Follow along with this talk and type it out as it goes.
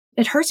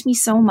it hurts me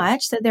so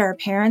much that there are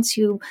parents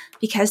who,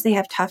 because they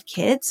have tough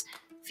kids,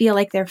 feel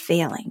like they're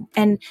failing.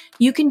 And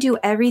you can do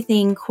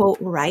everything, quote,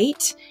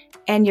 right,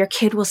 and your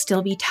kid will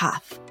still be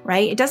tough,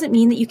 right? It doesn't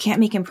mean that you can't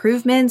make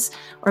improvements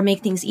or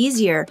make things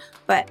easier,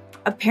 but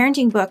a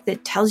parenting book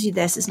that tells you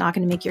this is not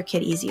going to make your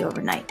kid easy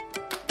overnight.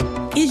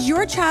 Is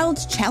your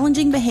child's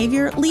challenging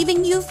behavior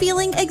leaving you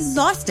feeling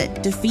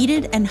exhausted,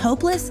 defeated, and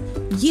hopeless?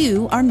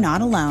 You are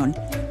not alone.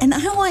 And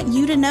I want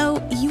you to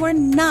know you are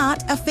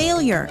not a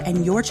failure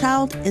and your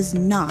child is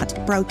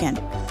not broken.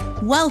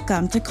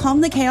 Welcome to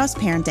Calm the Chaos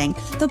Parenting,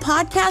 the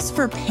podcast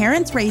for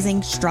parents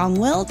raising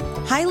strong-willed,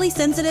 highly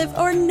sensitive,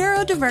 or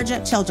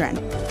neurodivergent children.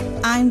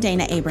 I'm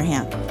Dana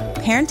Abraham,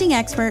 parenting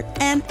expert,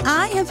 and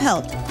I have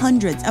helped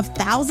hundreds of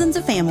thousands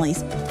of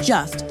families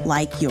just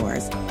like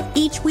yours.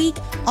 Each week,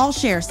 I'll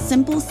share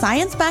simple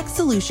science-backed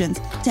solutions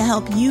to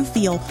help you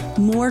feel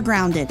more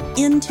grounded,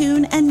 in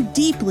tune, and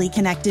deeply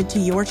connected to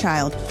your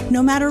child,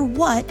 no matter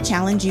what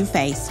challenge you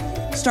face.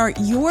 Start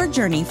your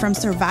journey from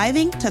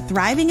surviving to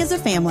thriving as a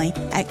family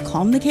at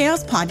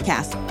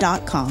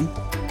calmthechaospodcast.com.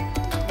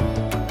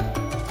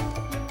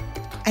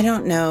 I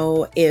don't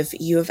know if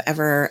you have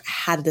ever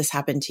had this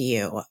happen to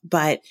you,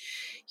 but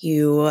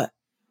you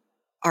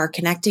are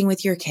connecting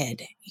with your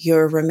kid,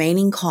 you're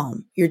remaining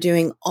calm, you're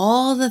doing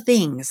all the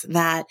things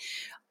that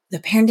the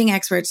parenting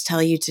experts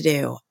tell you to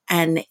do,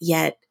 and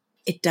yet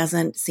it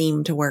doesn't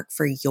seem to work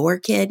for your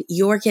kid.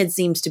 Your kid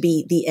seems to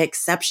be the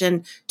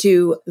exception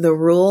to the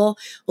rule.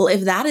 Well,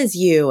 if that is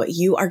you,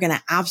 you are going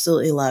to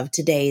absolutely love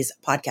today's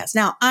podcast.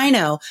 Now, I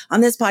know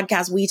on this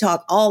podcast, we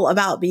talk all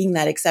about being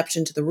that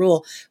exception to the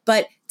rule,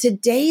 but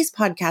today's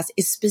podcast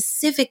is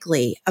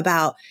specifically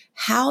about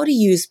how to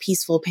use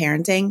peaceful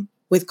parenting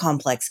with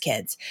complex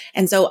kids.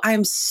 And so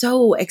I'm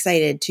so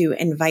excited to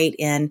invite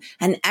in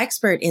an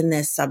expert in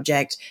this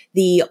subject,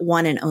 the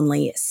one and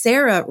only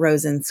Sarah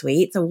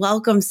Rosensweet. So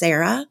welcome,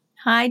 Sarah.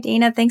 Hi,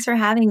 Dana. Thanks for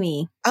having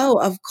me. Oh,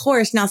 of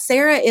course. Now,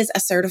 Sarah is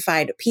a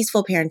certified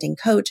peaceful parenting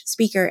coach,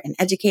 speaker, and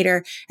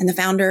educator, and the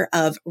founder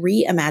of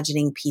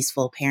Reimagining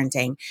Peaceful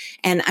Parenting.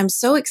 And I'm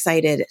so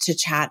excited to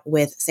chat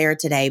with Sarah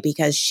today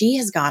because she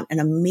has got an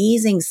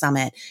amazing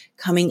summit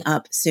coming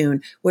up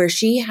soon where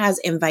she has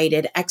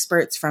invited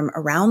experts from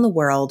around the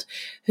world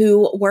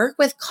who work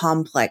with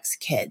complex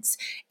kids.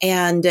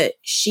 And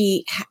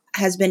she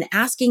has been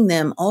asking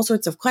them all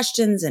sorts of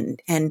questions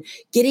and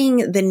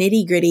getting the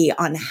nitty gritty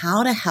on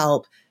how to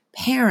help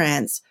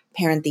parents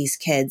parent these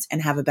kids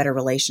and have a better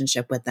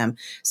relationship with them.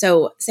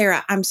 So,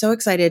 Sarah, I'm so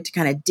excited to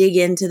kind of dig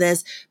into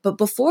this. But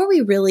before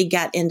we really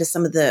get into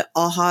some of the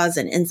ahas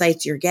and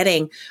insights you're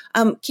getting,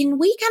 can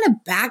we kind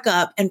of back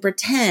up and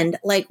pretend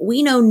like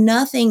we know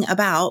nothing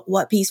about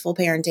what peaceful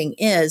parenting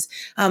is?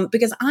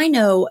 Because I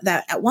know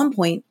that at one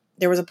point,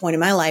 there was a point in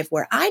my life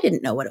where I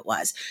didn't know what it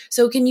was.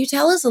 So can you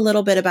tell us a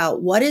little bit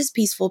about what is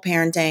peaceful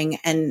parenting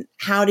and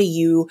how do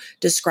you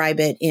describe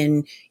it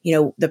in,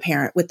 with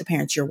the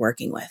parents you're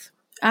working with?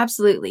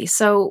 Absolutely.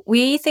 So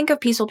we think of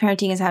peaceful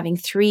parenting as having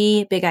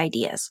three big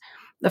ideas.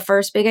 The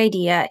first big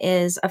idea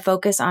is a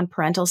focus on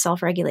parental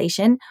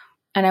self-regulation.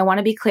 And I want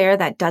to be clear,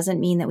 that doesn't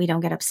mean that we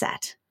don't get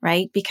upset,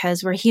 right?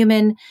 Because we're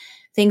human,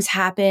 things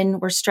happen,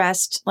 we're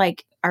stressed,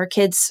 like our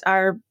kids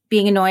are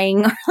being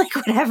annoying or like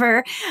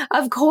whatever.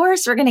 Of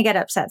course, we're going to get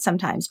upset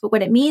sometimes. But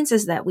what it means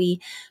is that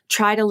we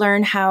try to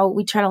learn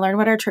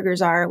what our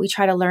triggers are. We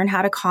try to learn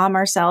how to calm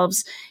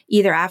ourselves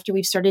either after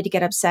we've started to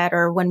get upset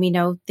or when we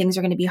know things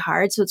are going to be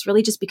hard. So it's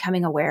really just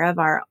becoming aware of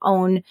our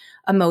own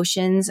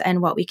emotions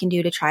and what we can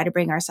do to try to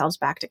bring ourselves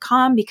back to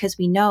calm, because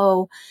we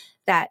know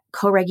that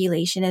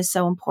co-regulation is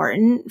so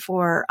important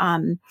for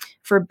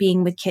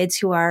being with kids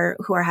who are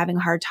having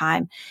a hard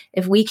time.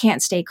 If we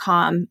can't stay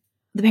calm,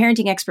 the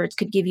parenting experts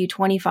could give you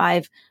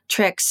 25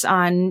 tricks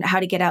on how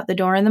to get out the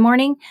door in the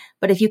morning.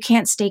 But if you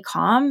can't stay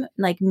calm,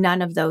 like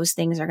none of those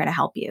things are going to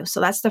help you.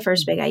 So that's the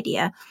first big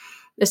idea.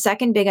 The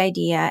second big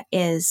idea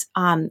is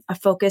a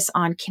focus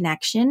on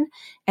connection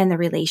and the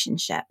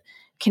relationship.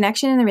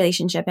 Connection in the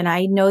relationship. And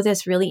I know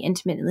this really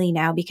intimately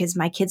now because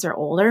my kids are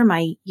older.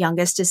 My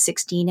youngest is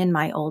 16 and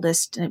my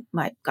oldest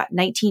got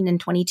 19 and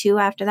 22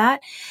 after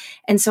that.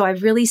 And so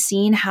I've really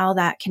seen how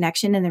that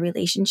connection in the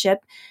relationship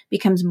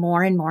becomes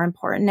more and more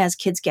important as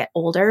kids get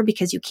older,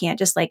 because you can't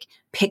just like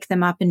pick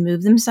them up and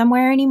move them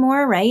somewhere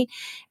anymore, right?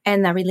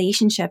 And the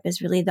relationship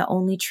is really the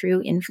only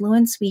true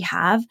influence we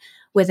have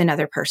with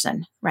another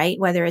person, right?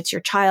 Whether it's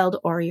your child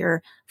or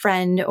your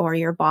friend or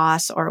your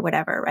boss or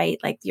whatever, right?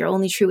 Like your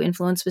only true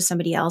influence with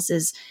somebody else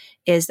is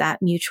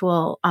that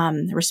mutual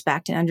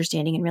respect and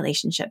understanding in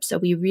relationships. So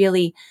we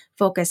really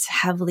focus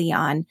heavily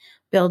on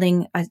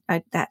building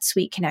that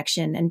sweet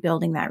connection and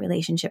building that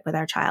relationship with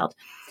our child.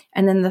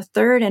 And then the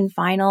third and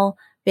final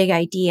big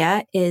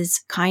idea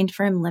is kind,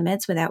 firm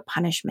limits without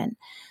punishment.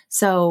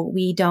 So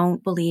we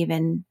don't believe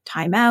in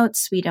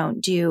timeouts. We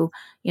don't do,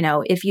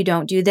 if you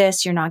don't do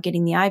this, you're not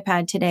getting the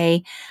iPad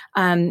today.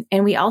 And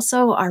we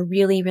also are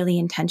really, really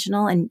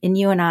intentional. And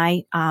you and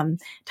I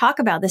talk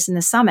about this in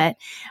the summit.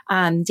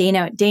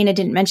 Dana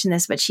didn't mention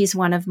this, but she's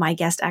one of my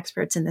guest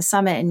experts in the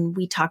summit. And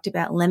we talked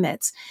about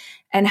limits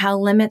and how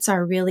limits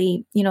are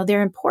really,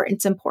 they're important.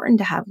 It's important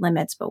to have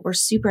limits, but we're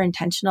super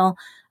intentional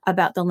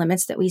about the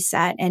limits that we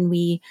set. And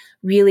we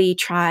really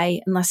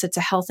try, unless it's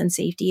a health and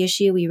safety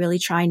issue, we really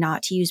try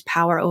not to use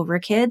power over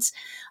kids.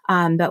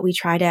 But we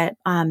try to,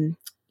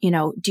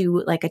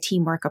 do like a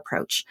teamwork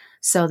approach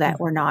so that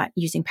we're not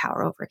using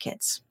power over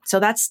kids. So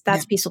that's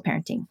peaceful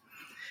parenting.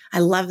 I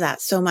love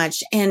that so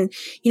much. And,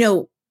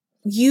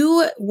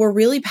 you were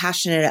really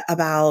passionate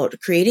about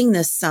creating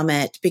this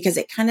summit because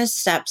it kind of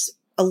steps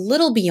a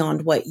little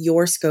beyond what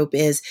your scope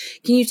is.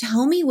 Can you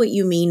tell me what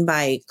you mean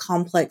by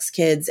complex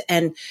kids?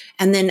 And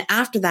then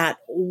after that,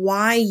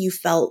 why you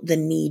felt the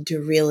need to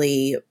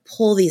really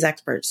pull these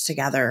experts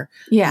together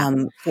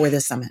for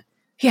this summit?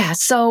 Yeah.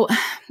 So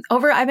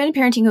I've been a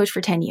parenting coach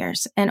for 10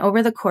 years. And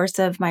over the course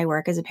of my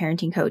work as a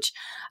parenting coach,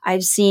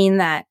 I've seen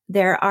that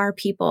there are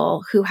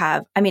people who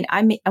have, I'm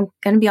going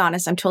to be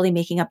honest, I'm totally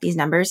making up these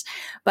numbers,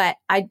 but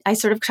I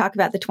sort of talk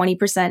about the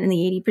 20% and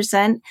the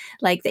 80%.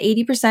 Like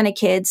the 80% of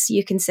kids,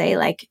 you can say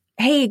like,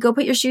 hey, go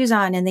put your shoes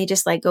on. And they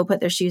just like go put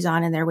their shoes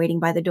on and they're waiting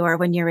by the door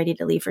when you're ready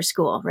to leave for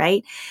school.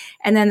 Right.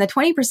 And then the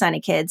 20%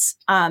 of kids,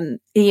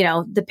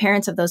 the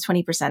parents of those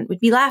 20%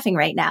 would be laughing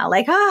right now,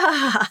 like,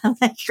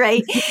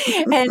 right.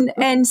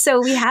 And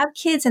so we have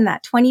kids in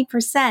that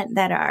 20%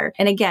 that are,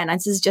 and again,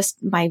 this is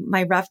just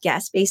my rough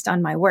guess based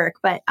on my work,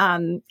 but,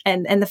 and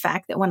the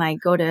fact that when I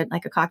go to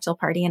like a cocktail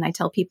party and I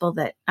tell people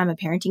that I'm a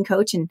parenting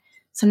coach and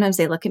sometimes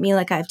they look at me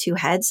like I have two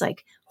heads,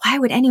 like, why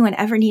would anyone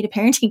ever need a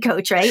parenting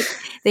coach, right?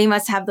 They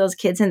must have those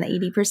kids in the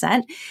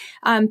 80%.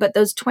 But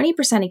those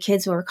 20% of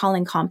kids who are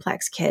calling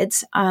complex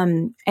kids,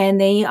 and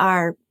they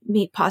are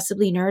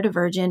possibly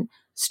neurodivergent,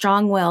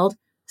 strong-willed,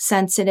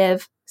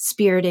 sensitive,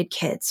 spirited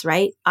kids,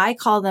 right? I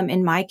call them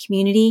in my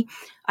community,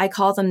 I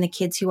call them the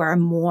kids who are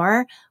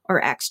more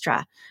or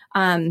extra.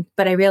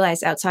 But I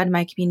realized outside of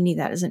my community,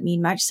 that doesn't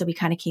mean much. So we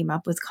kind of came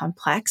up with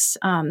complex.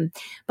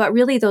 But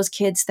really those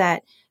kids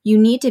that you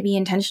need to be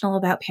intentional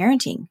about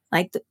parenting.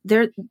 Like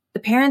the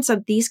parents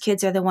of these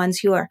kids are the ones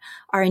who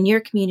are in your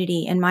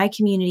community, in my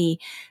community.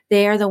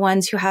 They are the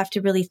ones who have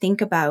to really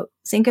think about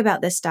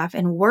this stuff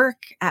and work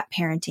at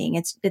parenting.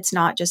 It's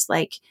not just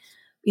like,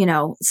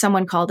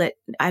 someone called it,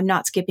 I'm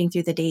not skipping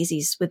through the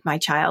daisies with my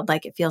child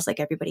like it feels like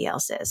everybody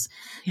else is.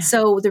 Yeah.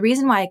 So the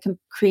reason why I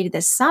created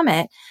this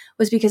summit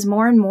was because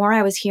more and more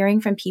I was hearing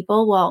from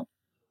people, well,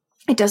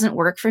 it doesn't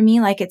work for me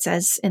like it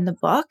says in the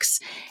books.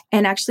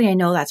 And actually, I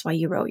know that's why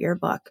you wrote your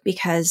book,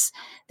 because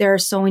there are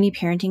so many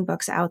parenting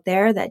books out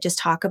there that just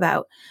talk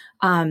about,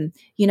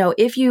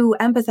 if you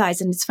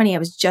empathize. And it's funny, I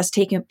was just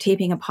taping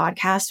a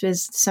podcast with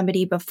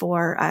somebody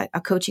before,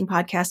 a coaching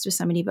podcast with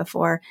somebody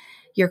before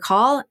your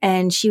call.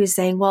 And she was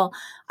saying, well,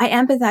 I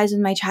empathize with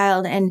my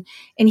child and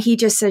he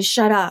just says,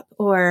 shut up,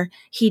 or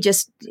he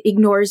just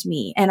ignores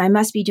me and I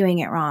must be doing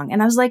it wrong.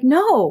 And I was like,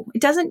 no,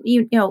 it doesn't,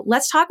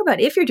 let's talk about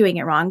if you're doing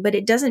it wrong, but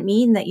it doesn't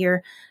mean that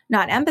you're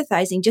not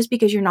empathizing just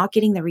because you're not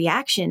getting the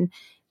reaction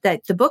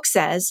that the book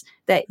says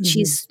that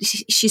she's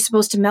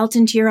supposed to melt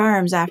into your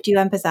arms after you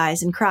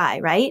empathize and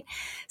cry. Right.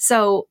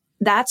 So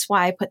that's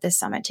why I put this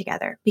summit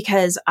together,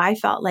 because I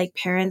felt like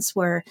parents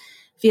were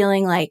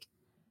feeling like,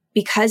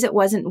 because it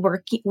wasn't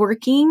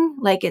working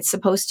like it's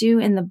supposed to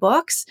in the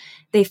books,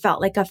 they felt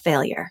like a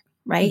failure,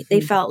 right? They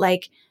felt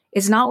like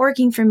it's not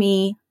working for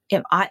me.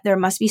 There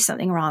must be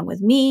something wrong with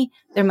me.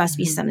 There must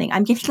be something.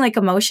 I'm getting like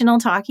emotional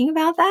talking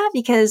about that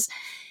because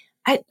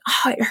it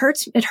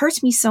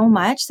hurts me so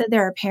much that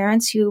there are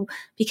parents who,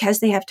 because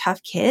they have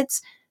tough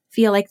kids,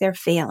 feel like they're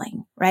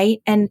failing,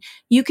 right? And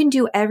you can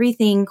do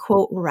everything,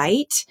 quote,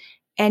 right,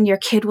 and your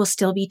kid will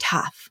still be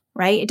tough,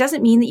 right? It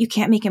doesn't mean that you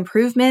can't make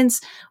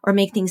improvements or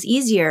make things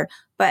easier,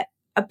 but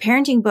a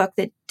parenting book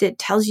that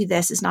tells you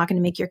this is not going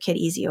to make your kid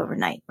easy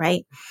overnight,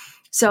 right?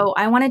 So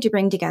I wanted to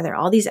bring together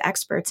all these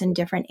experts in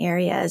different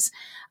areas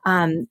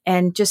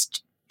and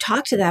just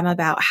talk to them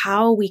about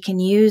how we can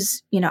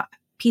use,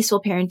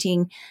 peaceful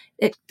parenting,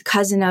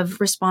 cousin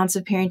of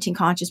responsive parenting,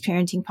 conscious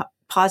parenting,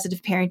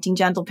 positive parenting,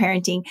 gentle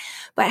parenting,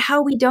 but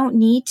how we don't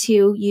need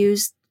to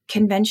use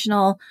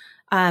conventional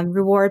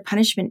reward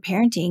punishment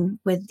parenting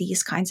with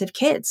these kinds of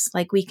kids.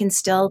 Like we can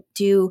still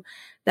do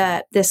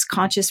this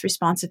conscious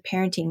responsive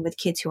parenting with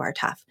kids who are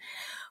tough.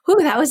 Whew,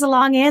 that was a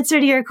long answer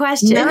to your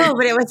question. No,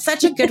 but it was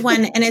such a good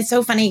one. And it's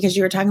so funny because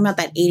you were talking about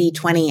that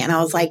 80-20. And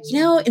I was like,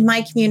 in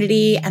my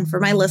community and for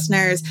my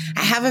listeners,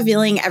 I have a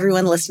feeling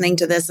everyone listening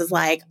to this is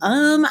like,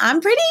 I'm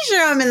pretty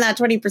sure I'm in that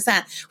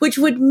 20%, which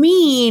would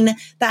mean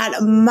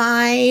that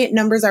my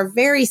numbers are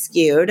very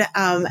skewed.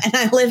 And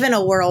I live in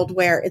a world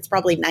where it's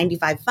probably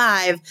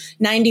 95-5.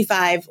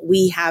 95,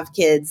 we have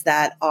kids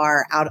that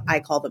are out, I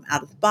call them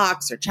out of the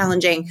box or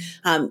challenging.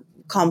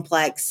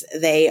 complex.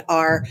 They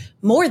are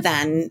more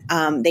than,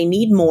 they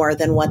need more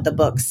than what the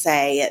books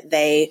say.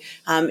 They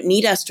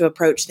need us to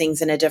approach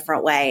things in a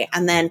different way.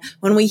 And then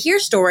when we hear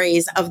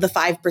stories of the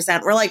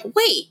 5%, we're like,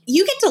 wait,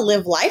 you get to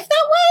live life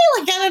that way?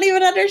 Like, I don't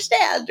even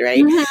understand,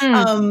 right?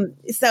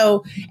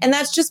 And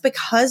that's just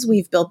because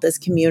we've built this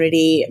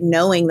community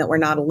knowing that we're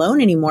not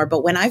alone anymore.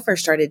 But when I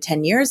first started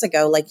 10 years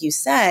ago, like you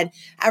said,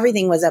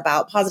 everything was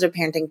about positive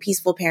parenting,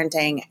 peaceful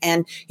parenting.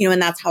 And,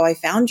 and that's how I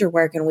found your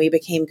work and we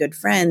became good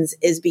friends,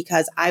 is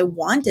because I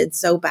wanted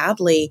so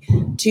badly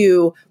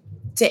to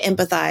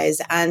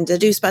empathize and to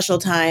do special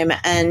time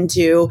and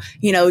to,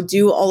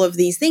 do all of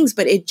these things.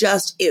 But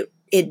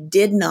it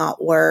did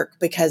not work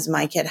because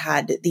my kid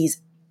had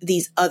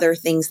these other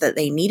things that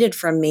they needed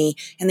from me,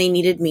 and they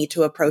needed me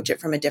to approach it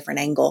from a different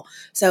angle.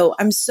 So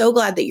I'm so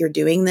glad that you're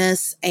doing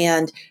this.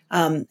 And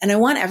I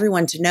want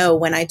everyone to know,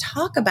 when I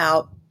talk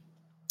about,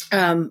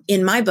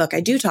 in my book,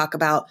 I do talk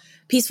about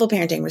peaceful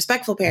parenting,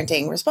 respectful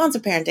parenting,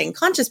 responsive parenting,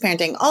 conscious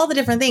parenting, all the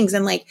different things.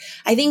 And like,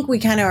 I think we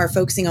kind of are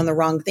focusing on the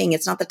wrong thing.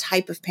 It's not the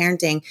type of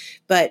parenting,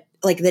 but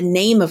like the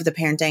name of the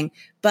parenting,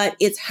 but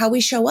it's how we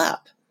show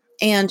up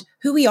and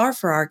who we are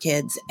for our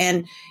kids.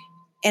 And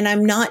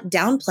I'm not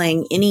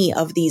downplaying any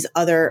of these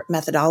other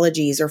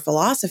methodologies or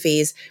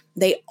philosophies.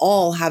 They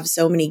all have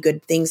so many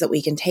good things that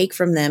we can take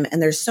from them.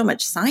 And there's so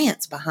much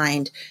science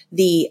behind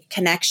the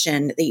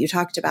connection that you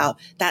talked about,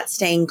 that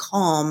staying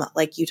calm,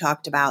 like you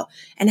talked about,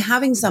 and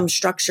having some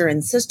structure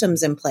and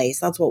systems in place.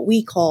 That's what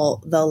we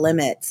call the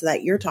limits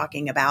that you're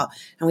talking about.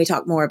 And we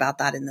talk more about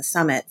that in the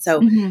summit.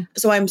 So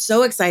I'm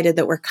so excited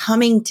that we're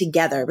coming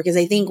together, because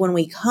I think when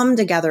we come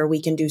together,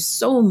 we can do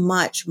so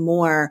much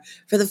more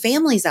for the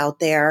families out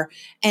there.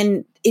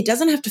 And it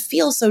doesn't have to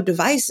feel so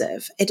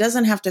divisive. It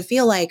doesn't have to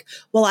feel like,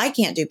 well, I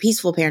can't do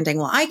peaceful parenting.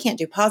 Well, I can't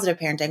do positive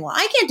parenting. Well,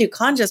 I can't do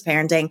conscious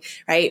parenting,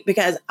 right?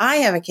 Because I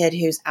have a kid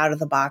who's out of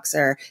the box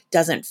or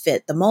doesn't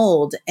fit the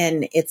mold.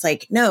 And it's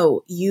like,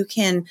 no, you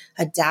can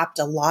adapt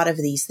a lot of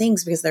these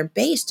things because they're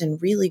based in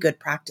really good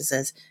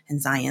practices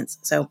and science.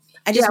 So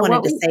I just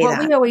wanted to say that.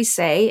 What we always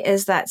say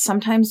is that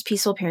sometimes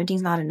peaceful parenting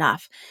is not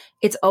enough.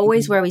 It's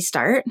always where we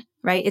start,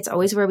 right? It's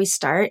always where we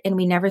start, and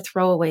we never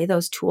throw away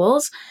those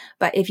tools.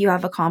 But if you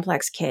have a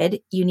complex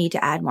kid, you need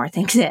to add more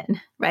things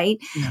in, right?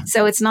 Yeah.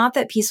 So it's not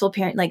that peaceful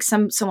parent, like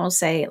someone will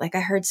say, like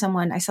I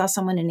saw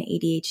someone in an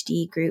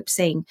ADHD group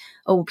saying,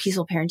 oh,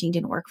 peaceful parenting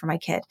didn't work for my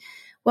kid.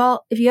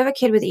 Well, if you have a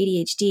kid with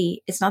ADHD,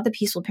 it's not that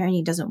peaceful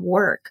parenting doesn't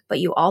work, but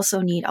you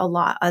also need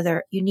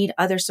you need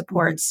other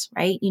supports,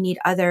 right? You need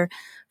other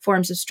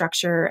forms of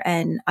structure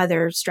and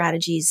other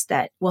strategies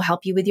that will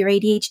help you with your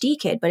ADHD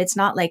kid. But it's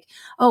not like,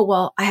 oh,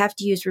 well, I have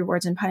to use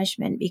rewards and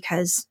punishment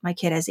because my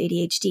kid has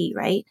ADHD,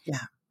 right?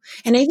 Yeah.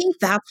 And I think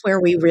that's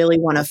where we really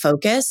want to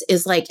focus,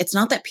 is like, it's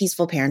not that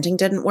peaceful parenting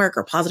didn't work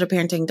or positive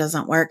parenting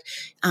doesn't work.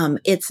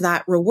 It's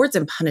that rewards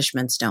and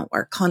punishments don't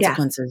work.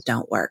 Consequences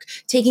don't work.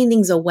 Taking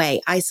things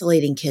away,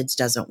 isolating kids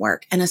doesn't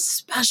work. And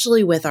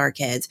especially with our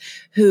kids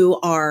who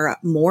are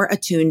more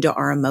attuned to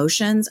our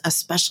emotions,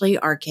 especially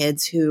our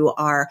kids who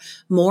are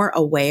more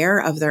aware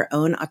of their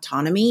own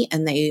autonomy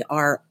and they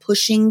are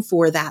pushing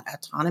for that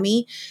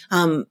autonomy.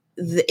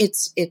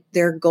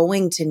 They're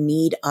going to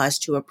need us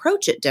to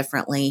approach it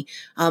differently.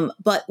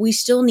 But we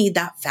still need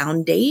that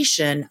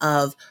foundation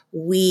of,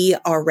 we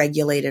are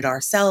regulated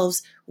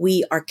ourselves.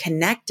 We are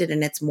connected,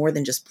 and it's more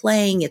than just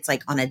playing. It's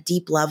like on a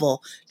deep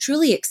level,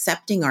 truly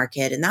accepting our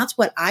kid. And that's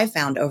what I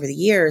found over the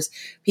years,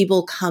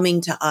 people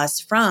coming to us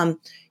from,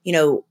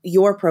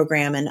 your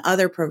program and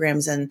other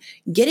programs and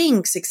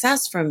getting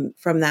success from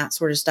that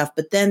sort of stuff.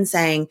 But then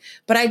saying,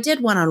 but I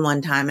did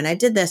one-on-one time and I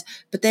did this,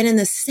 but then in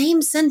the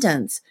same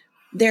sentence,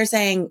 they're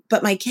saying,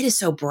 but my kid is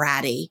so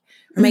bratty,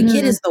 or my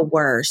kid is the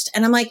worst.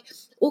 And I'm like,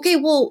 okay,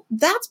 well,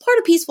 that's part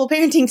of peaceful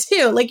parenting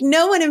too. Like,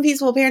 no one in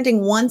peaceful parenting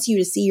wants you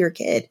to see your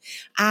kid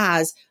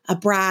as a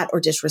brat or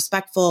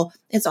disrespectful.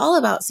 It's all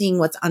about seeing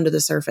what's under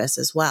the surface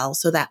as well.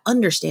 So that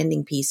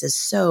understanding piece is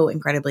so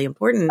incredibly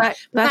important. But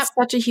that's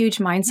such a huge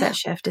mindset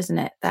shift, isn't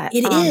it? That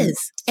it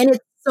is. And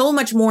it's so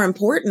much more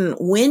important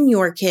when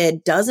your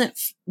kid doesn't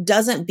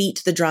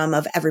beat the drum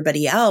of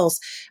everybody else,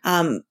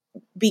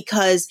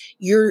 because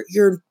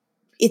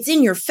it's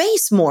in your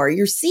face more.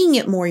 You're seeing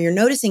it more. You're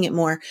noticing it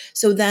more.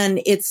 So then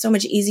it's so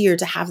much easier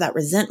to have that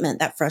resentment,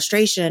 that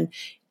frustration,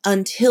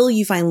 until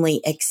you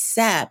finally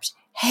accept,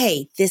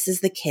 hey, this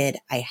is the kid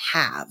I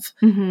have.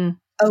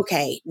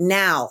 Okay,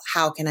 now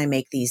how can I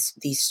make these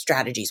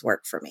strategies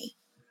work for me?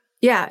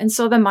 Yeah. And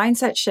so the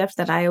mindset shift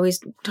that I always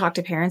talk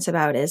to parents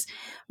about is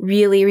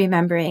really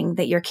remembering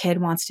that your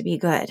kid wants to be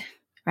good,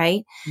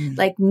 right?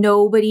 Like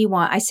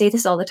I say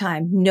this all the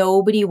time,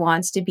 nobody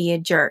wants to be a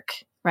jerk.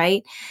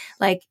 Right?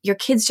 Like your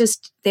kids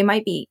they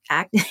might be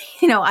acting,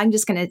 I'm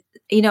just going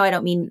to, I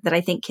don't mean that I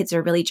think kids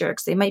are really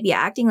jerks. They might be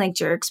acting like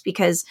jerks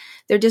because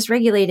they're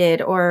dysregulated,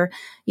 or,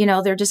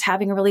 they're just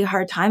having a really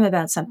hard time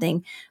about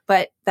something,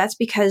 but that's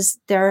because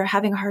they're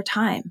having a hard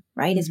time,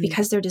 right? It's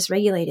because they're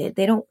dysregulated.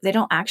 They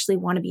don't actually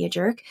want to be a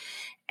jerk.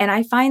 And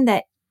I find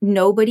that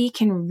nobody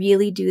can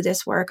really do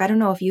this work. I don't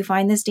know if you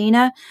find this,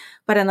 Dana,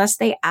 but unless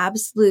they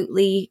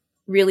absolutely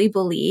really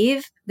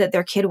believe that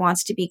their kid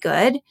wants to be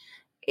good,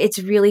 it's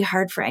really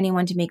hard for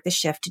anyone to make the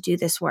shift to do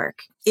this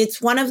work.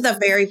 It's one of the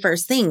very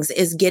first things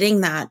is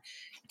getting that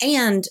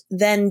and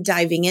then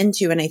diving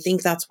into, and I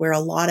think that's where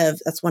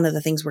that's one of the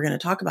things we're going to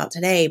talk about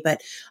today,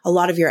 but a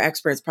lot of your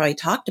experts probably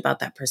talked about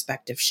that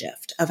perspective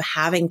shift of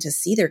having to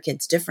see their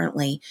kids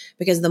differently,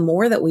 because the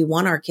more that we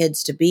want our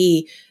kids to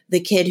be the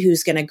kid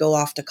who's going to go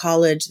off to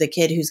college, the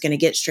kid who's going to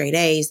get straight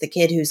A's, the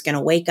kid who's going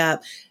to wake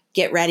up,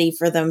 get ready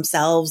for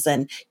themselves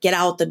and get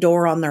out the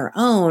door on their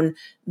own,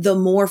 the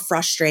more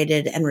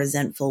frustrated and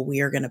resentful we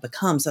are going to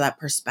become. So that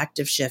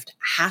perspective shift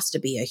has to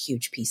be a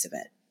huge piece of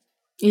it.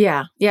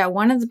 Yeah. Yeah.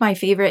 One of my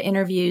favorite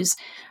interviews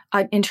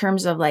in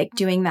terms of like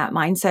doing that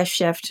mindset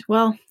shift.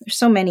 Well, there's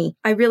so many.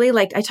 I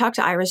talked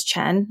to Iris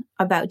Chen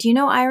about, do you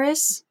know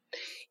Iris?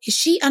 Is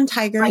she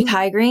untigering?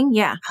 Untigering?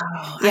 Yeah.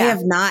 Oh, yeah. I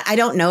have not. I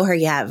don't know her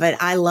yet, but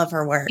I love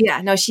her work. Yeah.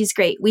 No, she's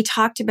great. We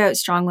talked about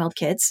strong-willed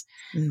kids.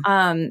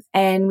 And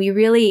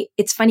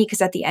it's funny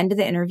because at the end of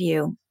the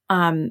interview,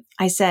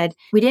 I said,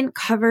 we didn't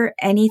cover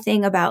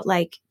anything about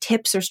like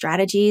tips or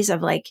strategies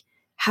of like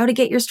how to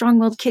get your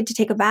strong-willed kid to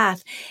take a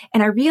bath.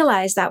 And I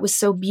realized that was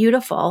so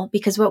beautiful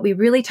because what we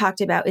really talked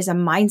about is a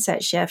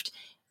mindset shift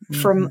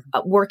from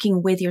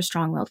working with your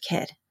strong-willed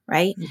kid,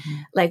 right?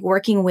 Like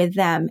working with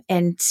them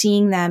and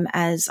seeing them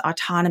as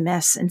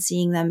autonomous and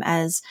seeing them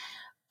as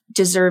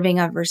deserving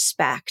of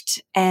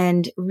respect,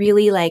 and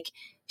really like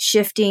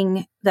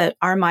shifting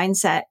our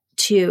mindset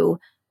to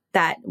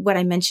that, what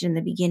I mentioned in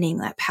the beginning,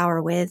 that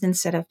power with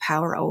instead of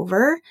power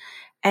over.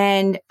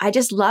 And I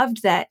just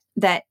loved that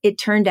it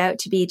turned out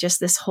to be just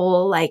this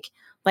whole like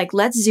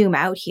let's zoom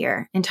out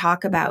here and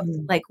talk about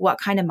like what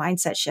kind of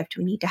mindset shift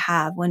we need to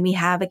have when we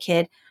have a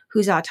kid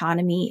whose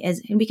autonomy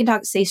is, and we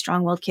can say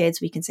strong-willed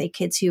kids, we can say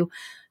kids who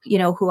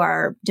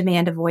are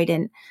demand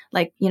avoidant,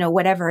 like,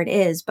 whatever it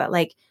is, but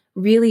like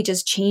really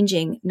just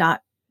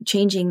not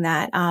changing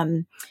that,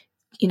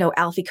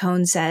 Alfie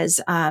Kohn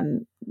says,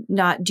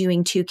 not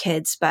doing two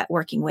kids, but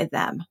working with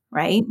them,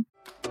 right?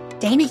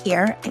 Dana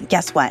here, and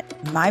guess what?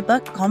 My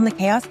book, Calm the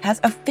Chaos, has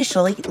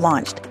officially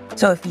launched.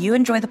 So if you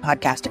enjoy the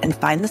podcast and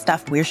find the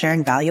stuff we're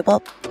sharing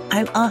valuable,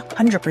 I'm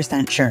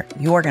 100% sure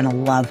you're going to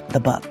love the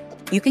book.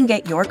 You can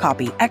get your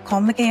copy at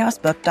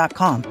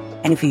calmthechaosbook.com.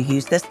 And if you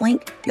use this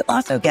link, you'll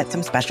also get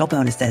some special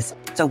bonuses.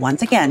 So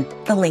once again,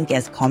 the link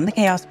is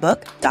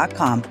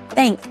calmthechaosbook.com.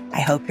 Thanks.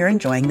 I hope you're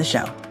enjoying the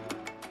show.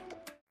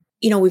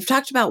 We've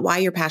talked about why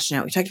you're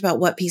passionate. We've talked about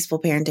what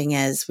peaceful parenting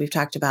is. We've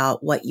talked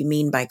about what you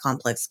mean by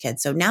complex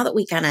kids. So now that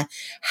we kind of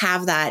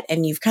have that,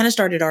 and we've kind of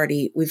started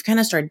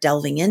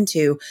delving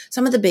into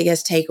some of the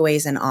biggest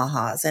takeaways and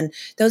ahas. And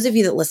those of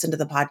you that listen to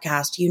the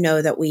podcast,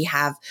 that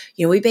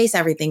we base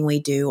everything we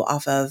do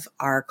off of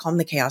our Calm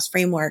the Chaos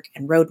framework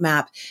and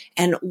roadmap.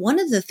 And one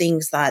of the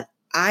things that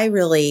I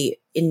really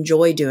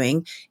enjoy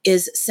doing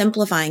is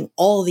simplifying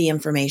all the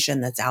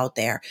information that's out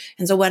there.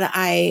 And so what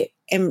I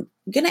am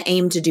going to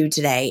aim to do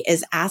today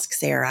is ask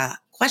Sarah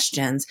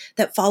questions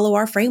that follow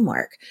our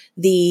framework,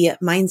 the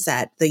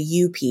mindset, the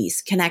you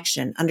piece,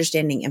 connection,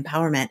 understanding,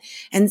 empowerment,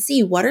 and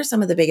see what are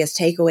some of the biggest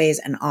takeaways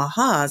and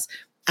ahas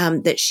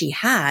that she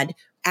had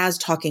as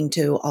talking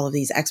to all of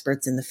these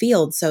experts in the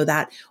field, so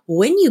that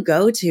when you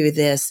go to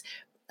this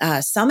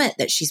summit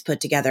that she's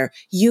put together,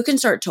 you can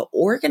start to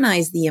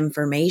organize the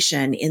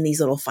information in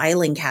these little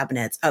filing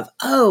cabinets of,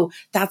 oh,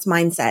 that's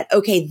mindset.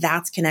 Okay,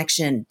 that's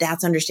connection.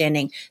 That's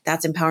understanding.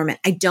 That's empowerment.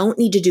 I don't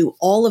need to do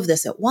all of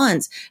this at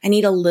once. I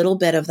need a little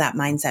bit of that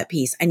mindset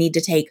piece. I need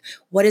to take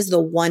what is the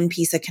one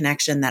piece of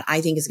connection that I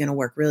think is going to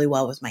work really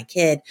well with my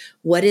kid?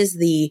 What is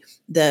the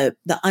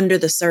under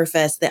the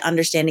surface, the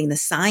understanding, the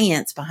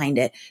science behind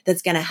it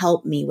that's going to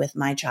help me with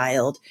my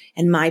child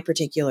and my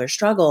particular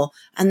struggle?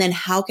 And then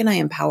how can I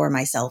empower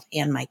myself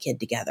and my kid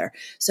together?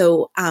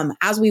 So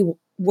as we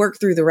work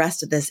through the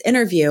rest of this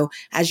interview,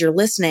 as you're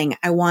listening,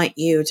 I want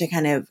you to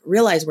kind of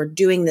realize we're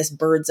doing this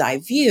bird's eye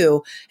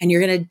view, and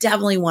you're going to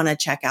definitely want to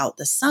check out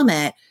the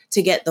summit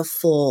to get the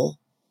full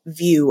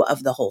view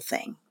of the whole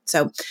thing.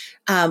 So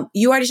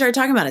you already started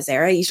talking about it,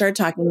 Sarah. You started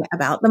talking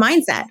about the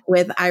mindset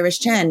with Iris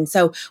Chen.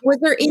 So was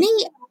there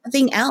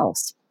anything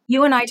else?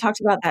 You and I talked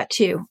about that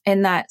too.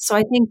 And so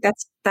I think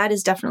that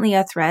is definitely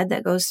a thread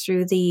that goes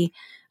through the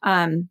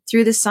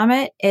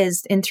summit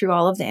and through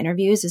all of the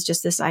interviews, is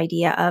just this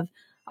idea of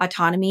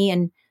autonomy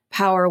and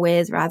power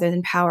with rather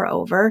than power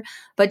over.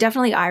 But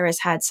definitely Iris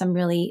had some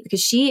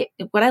because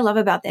what I love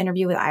about the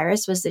interview with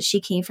Iris was that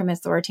she came from an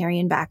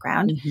authoritarian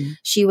background.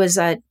 She was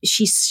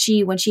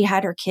when she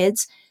had her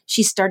kids,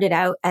 she started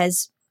out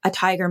as a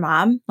tiger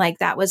mom. Like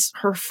that was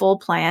her full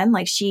plan.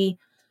 Like she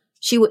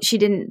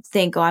didn't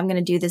think, oh, I'm going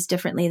to do this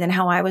differently than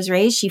how I was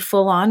raised. She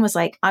full on was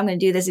like, I'm going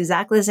to do this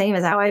exactly the same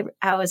as how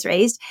I was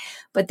raised.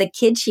 But the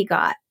kid she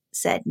got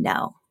said,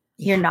 no,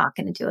 you're not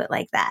going to do it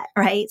like that.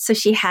 Right. So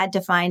she had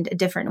to find a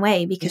different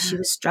way because she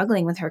was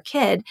struggling with her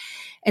kid.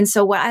 And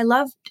so what I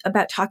loved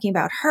about talking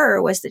about her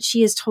was that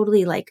she has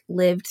totally like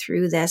lived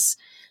through this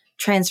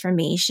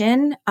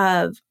transformation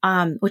of,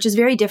 which is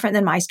very different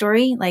than my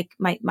story. Like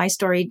my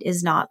story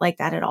is not like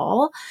that at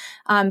all.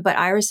 But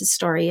Iris's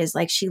story is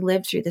like she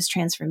lived through this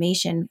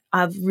transformation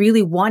of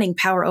really wanting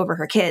power over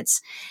her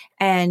kids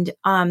and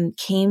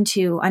came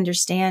to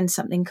understand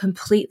something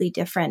completely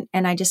different.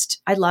 And I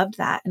loved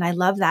that. And I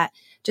love that,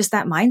 just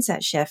that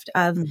mindset shift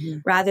of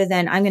rather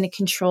than I'm going to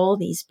control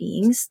these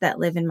beings that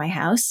live in my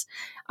house,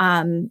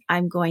 I'm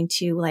going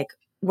to like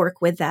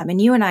work with them.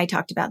 And you and I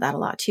talked about that a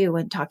lot too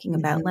when talking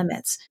about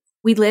limits.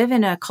 We live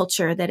in a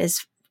culture that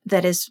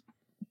is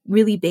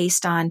really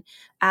based on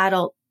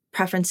adult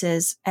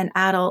preferences and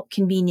adult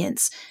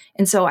convenience.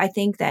 And so I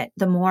think that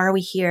the more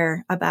we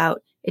hear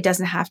about it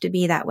doesn't have to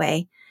be that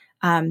way,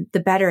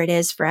 the better it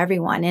is for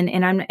everyone.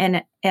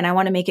 And I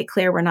want to make it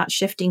clear we're not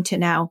shifting to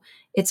now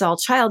it's all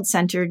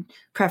child-centered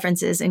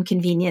preferences and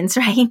convenience,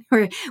 right?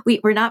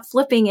 We're not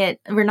flipping it.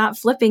 We're not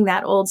flipping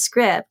that old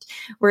script.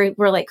 We're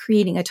like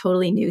creating a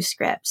totally new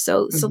script.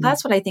 So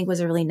that's what I think was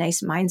a really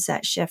nice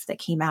mindset shift that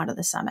came out of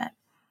the summit.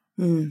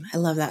 I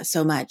love that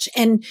so much.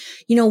 And,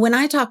 you know, when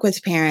I talk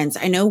with parents,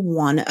 I know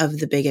one of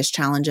the biggest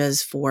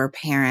challenges for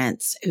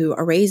parents who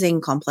are raising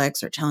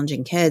complex or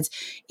challenging kids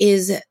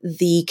is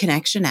the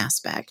connection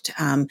aspect.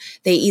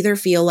 They either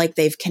feel like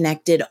they've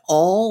connected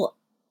all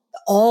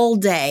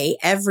day,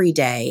 every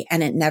day,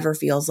 and it never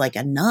feels like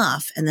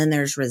enough. And then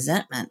there's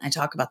resentment. I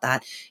talk about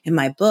that in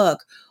my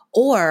book.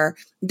 Or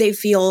they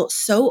feel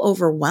so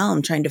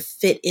overwhelmed trying to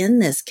fit in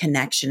this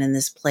connection and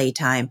this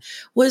playtime.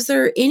 Was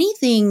there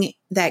anything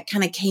that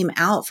kind of came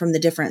out from the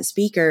different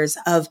speakers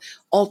of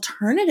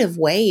alternative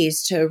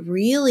ways to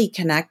really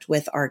connect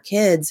with our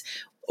kids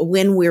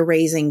when we're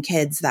raising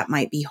kids that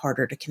might be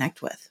harder to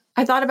connect with?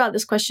 I thought about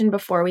this question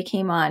before we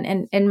came on,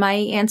 and my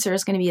answer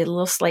is going to be a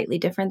little slightly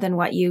different than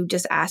what you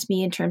just asked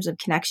me in terms of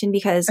connection,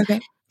 because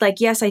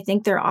like, yes, I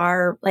think there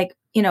are like,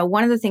 you know,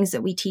 one of the things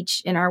that we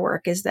teach in our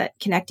work is that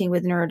connecting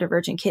with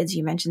neurodivergent kids,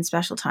 you mentioned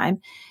special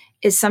time,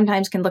 is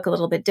sometimes can look a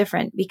little bit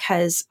different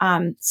because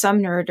some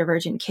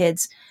neurodivergent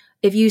kids,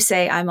 if you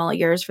say, I'm all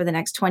yours for the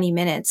next 20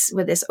 minutes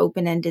with this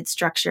open-ended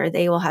structure,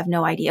 they will have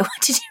no idea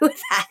what to do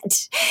with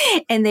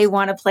that. And they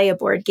want to play a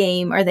board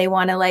game, or they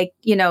want to like,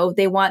 you know,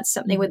 they want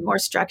something with more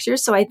structure.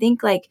 So I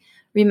think like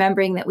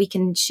remembering that we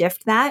can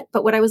shift that.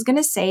 But what I was going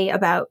to say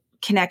about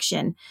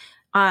connection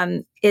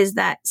is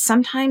that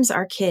sometimes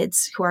our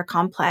kids who are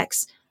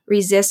complex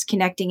resist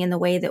connecting in the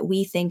way that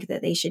we think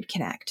that they should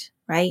connect,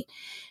 right?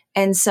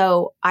 And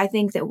so I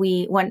think that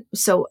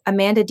so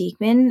Amanda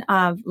Diekman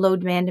of Low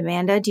Demand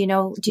Amanda, do you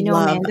know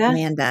Love Amanda?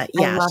 Amanda.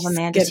 Yeah. I love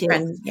Amanda good too.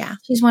 Friend. Yeah.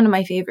 She's one of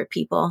my favorite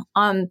people.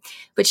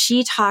 But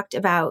she talked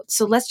about,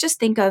 so let's just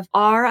think of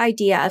our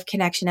idea of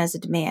connection as a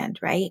demand,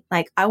 right?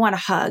 Like I want a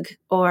hug,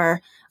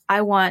 or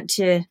I want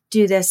to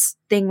do this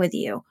thing with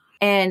you.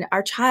 And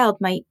our child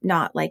might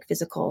not like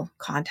physical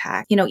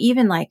contact, you know,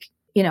 even like,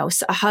 you know,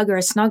 a hug or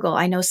a snuggle.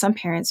 I know some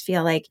parents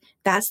feel like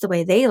that's the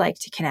way they like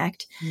to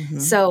connect.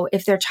 So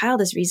if their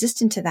child is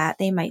resistant to that,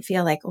 they might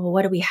feel like, well,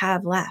 what do we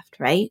have left?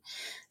 Right.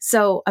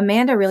 So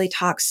Amanda really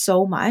talks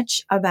so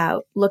much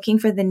about looking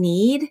for the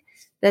need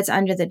that's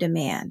under the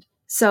demand.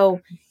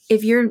 So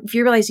if you're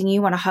realizing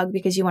you want to hug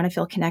because you want to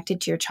feel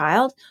connected to your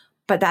child,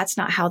 but that's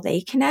not how they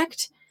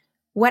connect,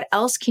 what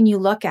else can you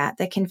look at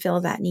that can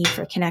fill that need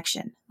for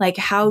connection? Like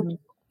how,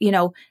 you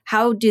know,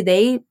 how do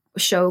they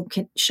show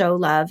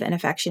love and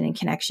affection and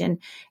connection?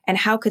 And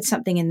how could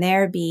something in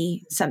there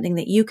be something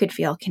that you could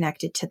feel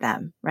connected to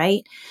them?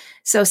 Right.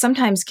 So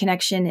sometimes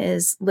connection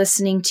is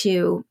listening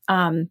to,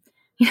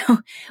 you know,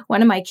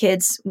 one of my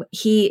kids,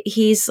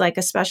 he's like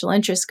a special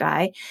interest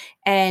guy.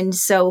 And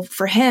so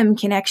for him,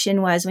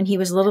 connection was when he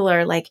was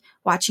littler, like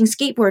watching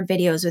skateboard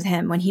videos with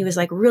him when he was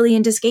like really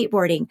into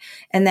skateboarding.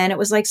 And then it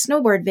was like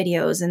snowboard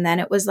videos. And then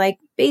it was like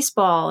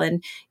baseball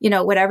and, you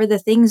know, whatever the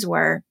things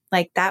were,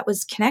 like that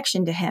was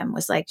connection to him,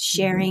 was like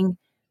sharing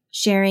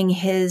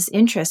his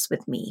interests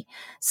with me.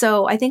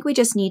 So I think we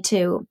just need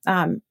to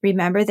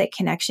remember that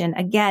connection,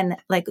 again,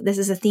 like this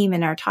is a theme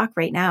in our talk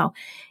right now.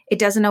 It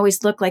doesn't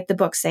always look like the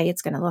books say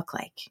it's going to look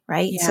like,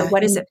 right? Yeah. So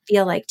what does it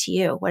feel like to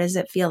you? What does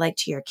it feel like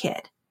to your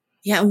kid?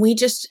 Yeah. And we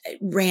just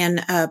ran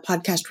a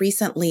podcast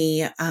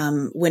recently.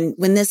 When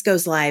this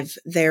goes live,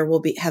 there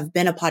will have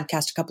been a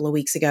podcast a couple of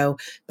weeks ago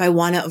by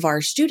one of our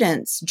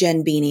students,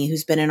 Jen Beanie,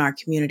 who's been in our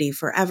community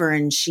forever.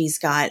 And she's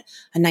got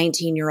a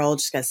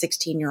 19-year-old, she's got a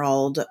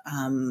 16-year-old,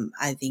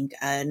 I think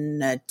a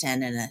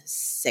 10 and a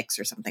 6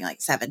 or something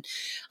like 7.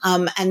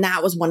 And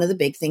that was one of the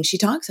big things she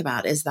talks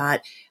about is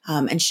that,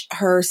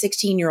 her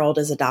 16-year-old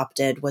is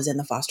adopted, was in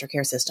the foster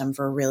care system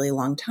for a really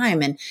long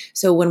time. And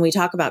so when we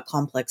talk about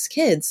complex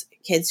kids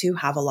who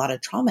have a lot of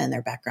trauma in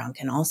their background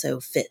can also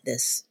fit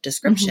this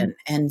description.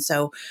 And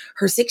so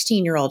her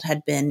 16-year-old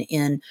had been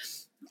in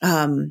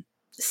 12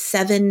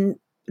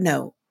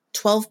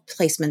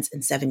 placements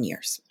in 7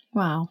 years.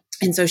 Wow.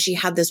 And so she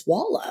had this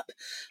wall up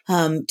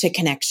to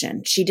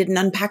connection. She didn't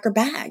unpack her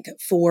bag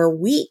for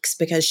weeks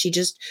because she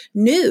just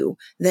knew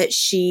that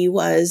she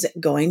was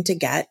going to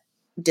get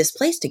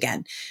displaced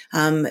again.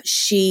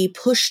 She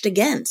pushed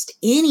against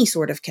any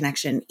sort of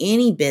connection,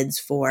 any bids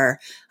for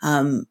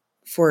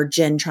for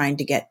Jen trying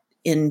to get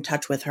in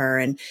touch with her.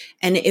 And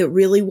it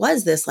really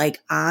was this, like,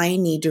 I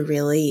need to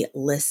really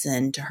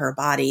listen to her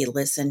body,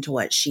 listen to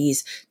what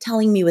she's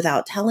telling me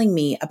without telling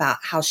me about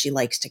how she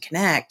likes to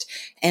connect.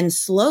 And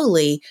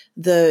slowly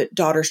the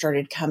daughter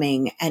started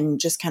coming and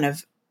just kind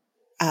of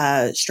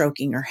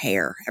stroking her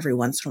hair every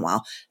once in a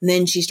while.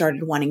 Then she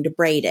started wanting to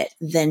braid it.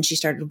 Then she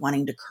started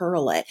wanting to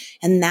curl it.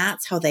 And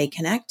that's how they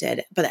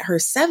connected. But her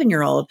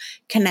 7-year-old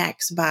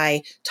connects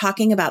by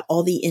talking about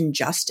all the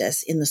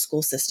injustice in the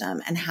school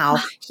system and how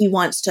he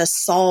wants to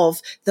solve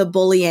the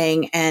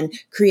bullying and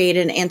create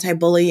an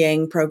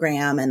anti-bullying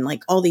program and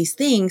like all these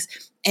things.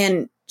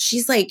 And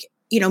she's like,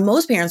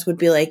 most parents would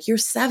be like, you're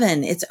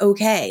 7. It's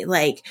okay.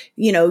 Like,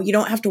 you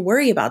don't have to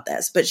worry about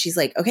this. But she's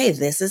like, okay,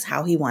 this is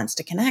how he wants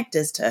to connect,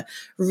 is to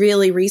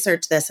really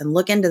research this and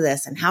look into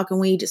this. And how can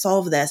we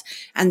solve this?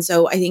 And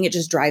so I think it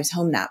just drives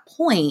home that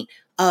point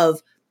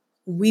of,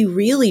 we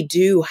really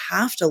do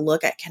have to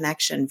look at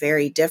connection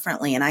very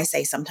differently. And I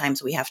say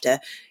sometimes we have to,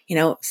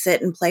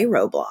 sit and play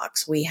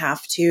Roblox. We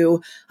have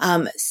to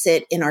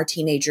sit in our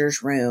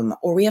teenager's room,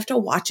 or we have to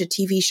watch a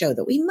TV show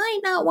that we might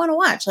not want to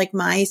watch. Like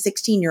my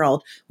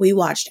 16-year-old, we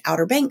watched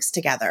Outer Banks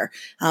together,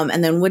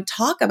 and then would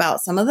talk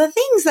about some of the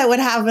things that would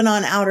happen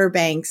on Outer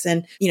Banks.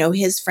 And,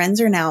 his friends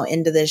are now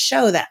into this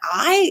show that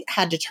I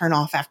had to turn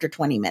off after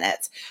 20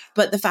 minutes.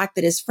 But the fact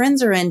that his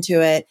friends are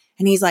into it,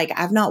 and he's like,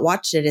 I've not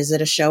watched it. Is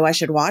it a show I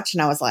should watch?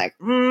 And I was like,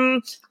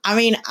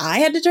 I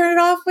had to turn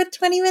it off with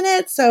 20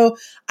 minutes. So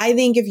I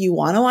think if you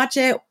want to watch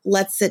it,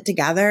 let's sit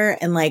together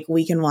and like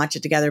we can watch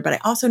it together. But I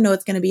also know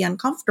it's going to be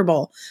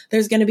uncomfortable.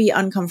 There's going to be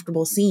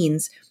uncomfortable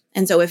scenes.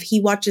 And so if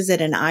he watches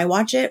it and I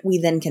watch it, we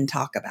then can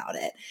talk about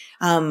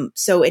it.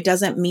 So it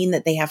doesn't mean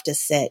that they have to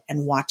sit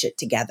and watch it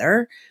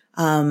together.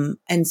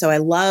 And so I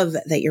love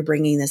that you're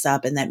bringing this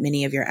up, and that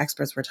many of your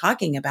experts were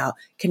talking about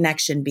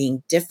connection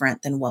being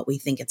different than what we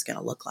think it's going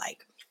to look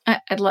like.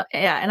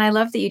 And I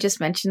love that you just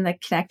mentioned the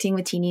connecting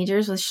with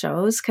teenagers with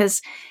shows,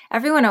 because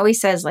everyone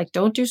always says like,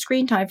 don't do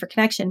screen time for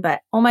connection.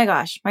 But oh my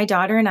gosh, my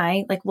daughter and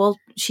I, like,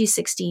 she's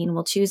 16,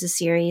 we'll choose a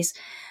series,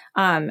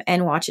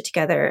 and watch it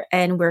together.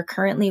 And we're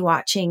currently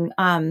watching,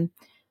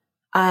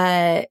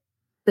 The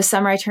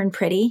Summer I Turned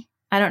Pretty.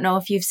 I don't know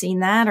if you've seen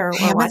that or I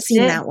haven't watched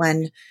seen it. that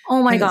one.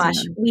 Oh my gosh.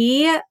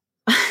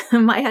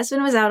 My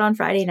husband was out on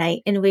Friday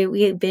night and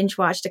we binge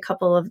watched a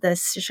couple of the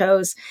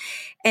shows,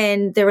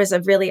 and there was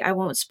I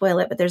won't spoil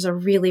it, but there's a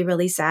really,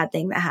 really sad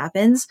thing that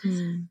happens.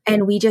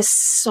 And we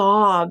just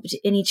sobbed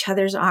in each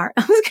other's arms.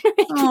 I was going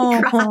to make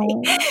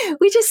me cry.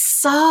 We just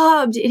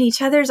sobbed in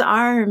each other's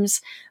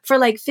arms for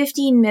like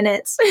 15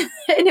 minutes.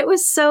 And it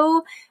was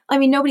so,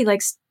 nobody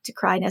likes to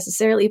cry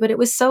necessarily, but it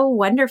was so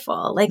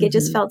wonderful. Like it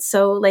just felt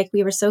so like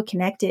we were so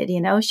connected,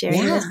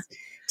 sharing this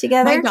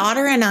together. My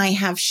daughter and I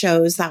have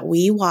shows that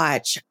we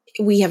watch.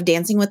 We have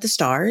Dancing with the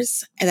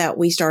Stars that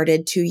we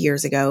started 2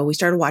 years ago. We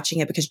started watching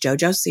it because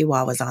JoJo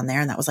Siwa was on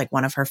there, and that was like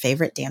one of her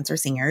favorite dancer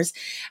singers.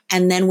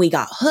 And then we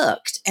got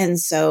hooked. And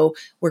so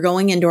we're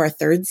going into our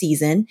 3rd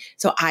season.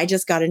 So I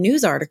just got a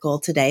news article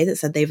today that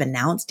said they've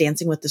announced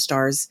Dancing with the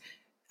Stars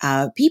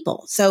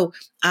people. So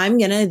I'm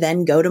going to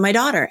then go to my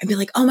daughter and be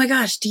like, oh my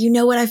gosh, do you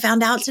know what I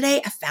found out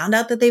today? I found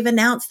out that they've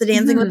announced the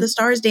Dancing with the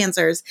Stars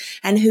dancers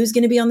and who's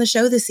going to be on the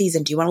show this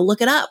season. Do you want to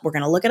look it up? We're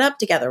going to look it up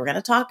together. We're going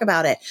to talk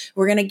about it.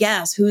 We're going to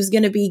guess who's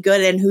going to be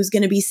good and who's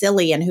going to be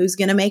silly and who's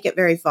going to make it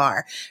very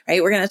far,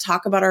 right? We're going to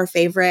talk about our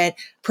favorite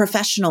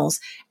professionals.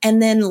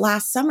 And then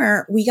last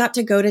summer, we got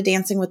to go to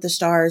Dancing with the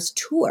Stars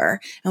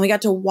tour, and we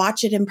got to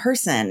watch it in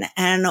person.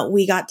 And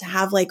we got to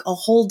have like a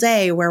whole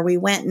day where we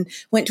went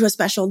to a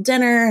special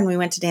dinner, and we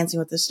went to Dancing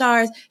with the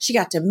Stars. She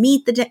got to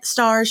meet the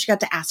stars. She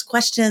got to ask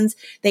questions.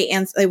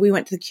 We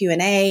went to the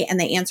Q&A, and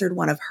they answered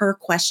one of her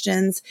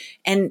questions.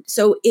 And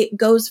so it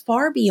goes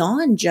far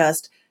beyond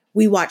just,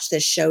 we watch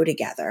this show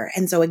together.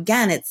 And so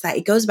again,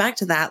 it goes back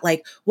to that,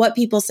 like what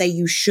people say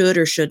you should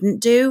or shouldn't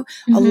do.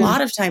 A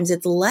lot of times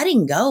it's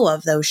letting go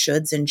of those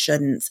shoulds and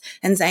shouldn'ts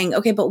and saying,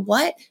 okay, but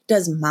what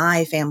does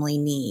my family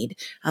need?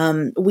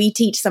 We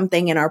teach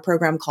something in our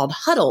program called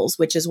huddles,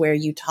 which is where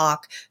you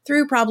talk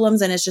through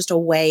problems, and it's just a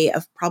way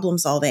of problem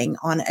solving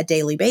on a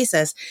daily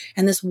basis.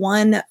 And this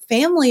one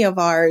family of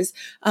ours,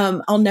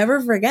 I'll never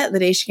forget the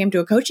day she came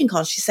to a coaching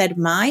call. She said,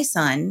 my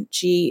son,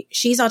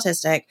 she's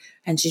autistic,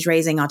 and she's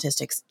raising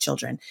autistic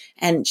children.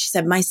 And she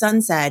said, my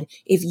son said,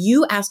 if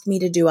you ask me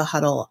to do a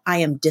huddle, I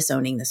am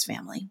disowning this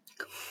family.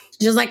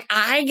 She's like,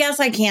 I guess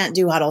I can't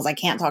do huddles. I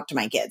can't talk to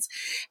my kids.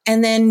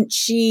 And then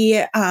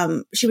she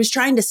was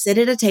trying to sit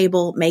at a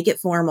table, make it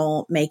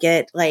formal, make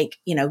it like,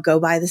 go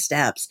by the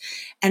steps.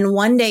 And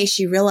one day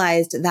she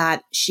realized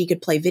that she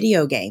could play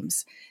video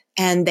games,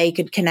 and they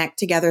could connect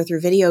together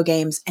through video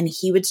games, and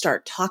he would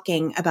start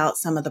talking about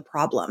some of the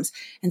problems.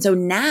 And so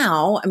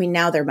now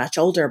they're much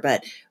older,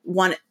 but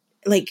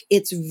like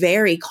it's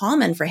very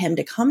common for him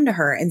to come to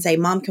her and say,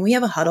 Mom, can we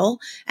have a huddle?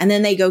 And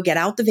then they go get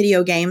out the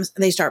video games,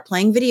 they start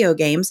playing video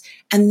games,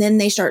 and then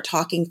they start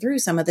talking through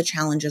some of the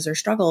challenges or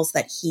struggles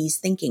that he's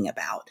thinking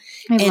about.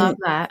 I And love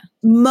that.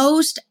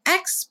 most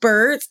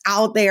experts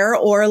out there,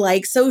 or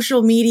like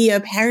social media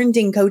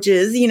parenting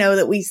coaches,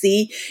 that we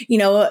see,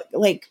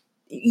 like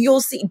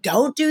you'll see,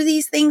 don't do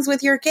these things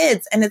with your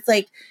kids. And it's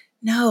like,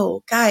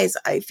 no, guys,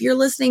 if you're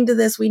listening to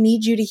this, we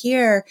need you to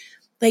hear,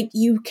 like,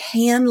 you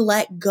can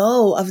let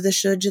go of the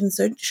shoulds and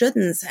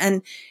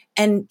shouldn'ts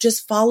and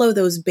just follow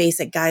those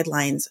basic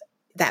guidelines.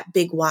 That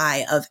big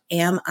why of,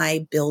 am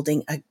I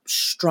building a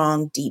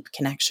strong, deep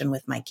connection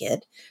with my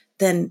kid?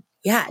 Then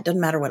yeah, it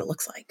doesn't matter what it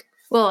looks like.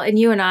 Well, and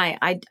you and I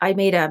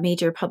made a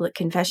major public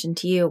confession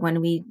to you when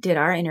we did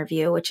our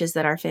interview, which is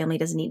that our family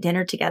doesn't eat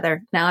dinner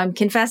together. Now I'm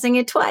confessing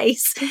it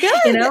twice. Good.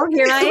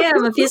 Here I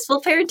am, a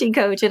peaceful parenting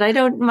coach,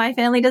 and my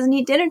family doesn't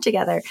eat dinner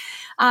together.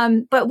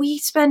 But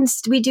we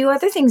do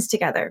other things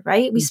together,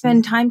 right? We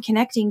spend time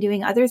connecting,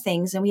 doing other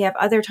things, and we have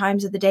other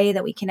times of the day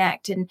that we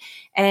connect. And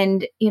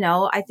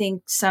I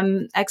think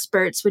some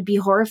experts would be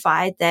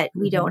horrified that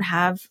we don't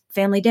have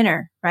family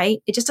dinner,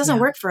 right? It just doesn't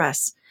work for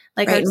us.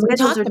 Like, right. We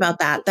talked about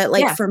that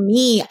like, for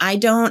me, I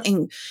don't,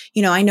 and,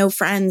 I know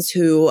friends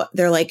who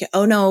they're like,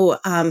 oh no,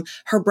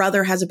 her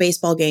brother has a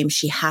baseball game.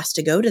 She has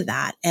to go to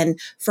that. And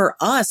for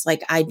us,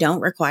 like, I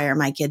don't require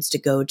my kids to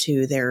go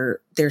to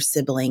their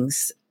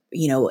siblings,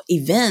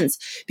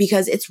 events,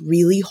 because it's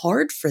really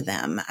hard for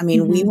them. I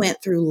mean, we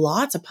went through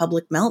lots of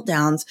public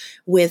meltdowns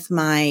with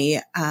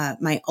my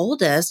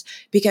oldest,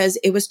 because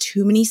it was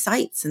too many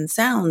sights and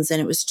sounds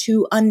and it was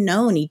too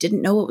unknown. He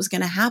didn't know what was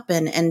going to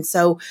happen. And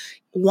so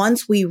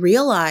once we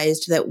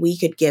realized that we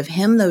could give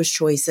him those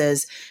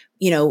choices,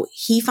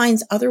 he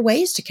finds other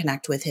ways to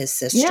connect with his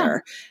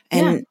sister.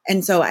 Yeah.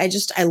 And so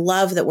I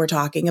love that we're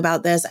talking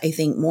about this. I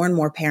think more and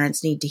more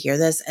parents need to hear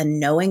this, and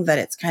knowing that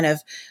it's kind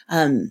of,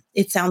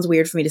 it sounds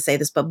weird for me to say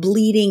this, but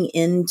bleeding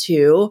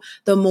into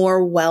the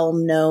more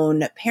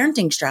well-known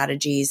parenting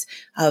strategies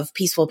of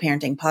peaceful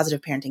parenting,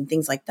 positive parenting,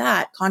 things like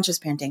that, conscious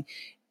parenting.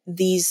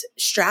 These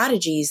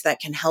strategies that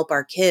can help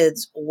our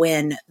kids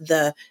when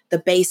the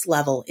base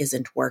level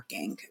isn't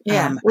working.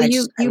 Yeah. Well,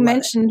 you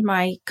mentioned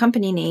my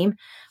company name,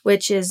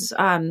 which is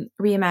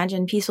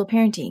Reimagine Peaceful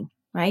Parenting,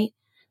 right?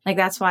 Like,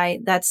 that's why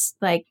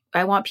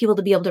I want people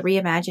to be able to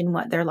reimagine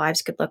what their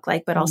lives could look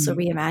like, but also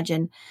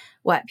reimagine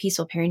what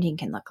peaceful parenting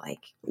can look like.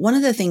 One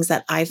of the things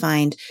that I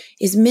find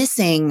is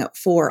missing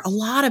for a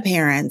lot of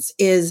parents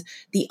is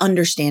the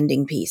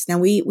understanding piece. Now,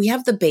 we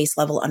have the base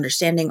level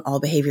understanding, all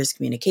behaviors,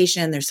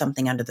 communication. There's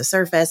something under the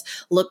surface,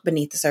 look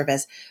beneath the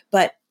surface.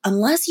 But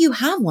unless you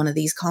have one of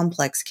these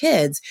complex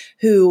kids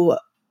who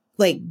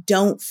like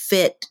don't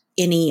fit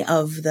any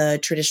of the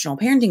traditional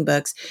parenting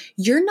books,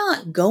 you're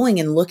not going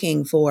and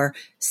looking for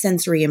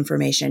sensory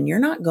information. You're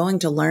not going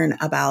to learn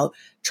about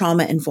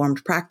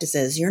trauma-informed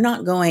practices. You're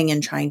not going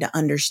and trying to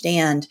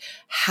understand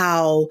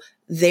how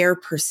they're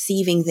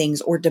perceiving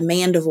things, or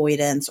demand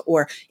avoidance,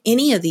 or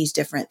any of these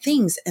different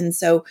things. And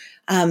so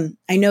I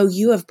know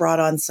you have brought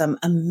on some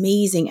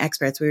amazing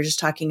experts. We were just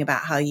talking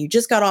about how you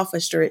just got off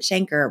with Stuart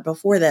Shanker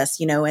before this,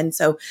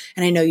 and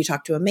I know you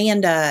talked to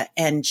Amanda,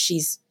 and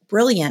she's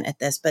brilliant at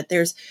this, but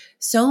there's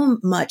so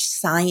much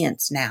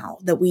science now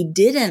that we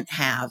didn't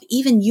have.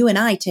 Even you and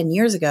I 10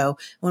 years ago,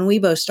 when we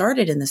both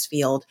started in this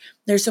field,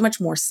 there's so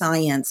much more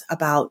science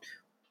about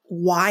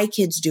why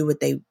kids do what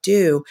they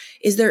do.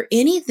 Is there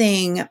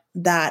anything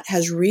that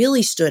has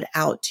really stood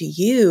out to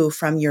you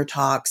from your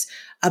talks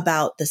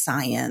about the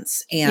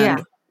science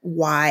and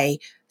why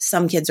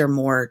some kids are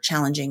more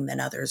challenging than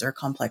others or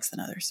complex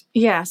than others?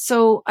 Yeah.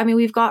 So,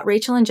 we've got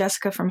Rachel and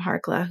Jessica from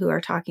Harkla who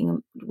are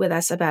talking with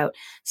us about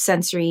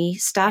sensory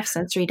stuff,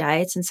 sensory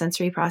diets and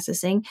sensory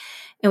processing.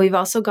 And we've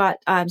also got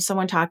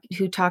someone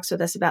who talks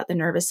with us about the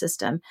nervous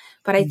system.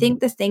 But I think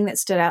the thing that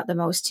stood out the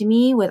most to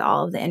me with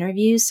all of the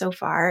interviews so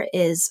far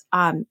is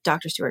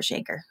Dr. Stuart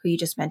Shanker, who you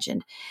just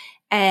mentioned.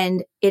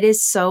 And it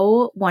is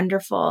so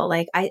wonderful.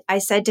 Like I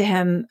said to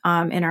him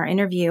in our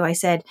interview, I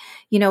said,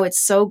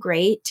 it's so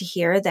great to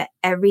hear that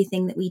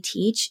everything that we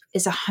teach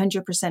is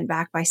 100%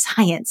 backed by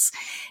science.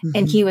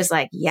 And he was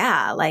like,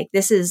 yeah, like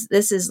this is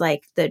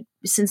like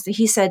since the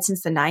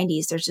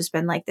 90s, there's just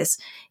been like this,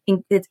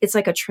 it's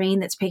like a train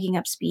that's picking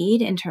up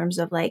speed in terms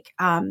of like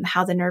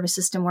how the nervous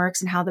system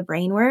works and how the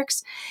brain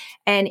works.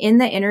 And in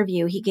the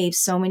interview, he gave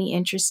so many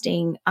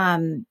interesting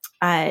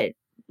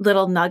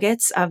little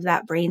nuggets of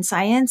that brain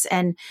science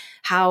and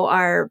how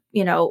our,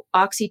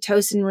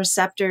 oxytocin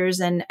receptors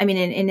and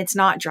it's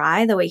not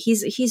dry the way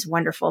he's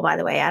wonderful, by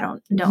the way. I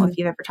don't know if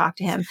you've ever talked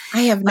to him.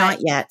 I have not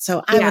yet.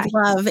 So I would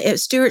love it.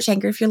 Stuart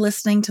Shanker, if you're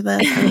listening to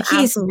this,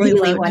 he's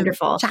really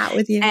wonderful. Chat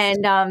with you.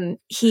 And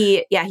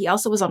he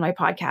also was on my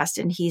podcast,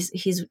 and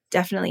he's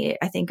definitely,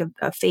 I think,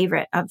 a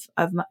favorite of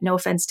no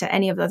offense to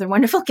any of the other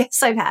wonderful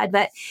guests I've had.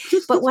 But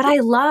what I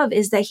love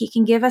is that he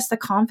can give us the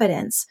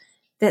confidence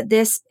that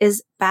this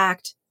is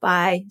backed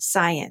by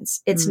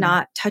science. It's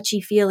not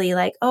touchy-feely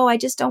like, oh, I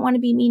just don't want to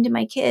be mean to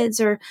my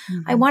kids, or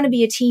I want to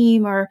be a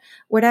team, or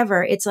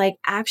whatever. It's like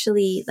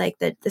actually like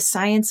the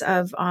science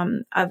of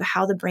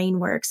how the brain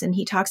works. And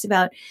he talks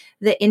about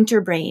the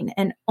interbrain.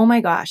 And oh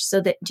my gosh,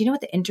 so do you know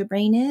what the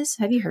interbrain is?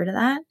 Have you heard of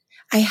that?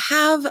 I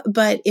have,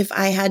 but if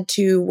I had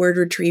to word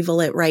retrieval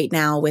it right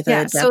now with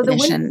a So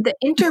definition. the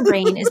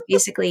interbrain is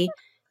basically,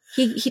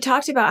 he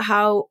talked about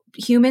how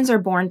humans are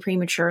born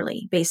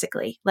prematurely,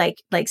 basically,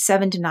 like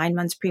 7 to 9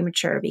 months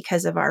premature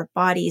because of our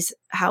bodies,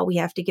 how we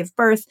have to give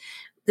birth.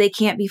 They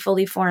can't be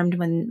fully formed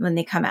when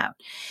they come out.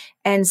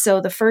 And so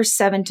the first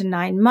 7 to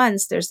 9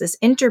 months, there's this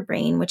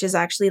interbrain, which is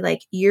actually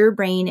like your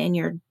brain and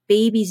your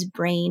baby's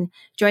brain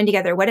joined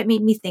together. What it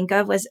made me think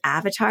of was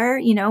Avatar,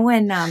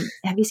 when,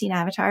 have you seen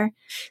Avatar?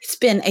 It's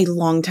been a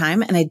long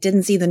time and I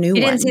didn't see the new one.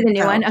 You didn't see the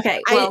new one?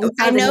 Okay. Well,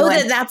 I know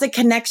that that's a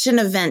connection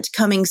event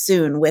coming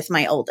soon with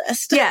my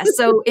oldest. Yeah.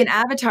 So in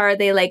Avatar,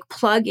 they like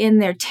plug in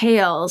their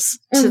tails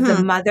to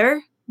the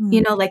mother,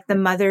 like the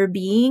mother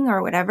being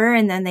or whatever.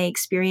 And then they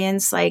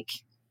experience like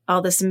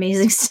all this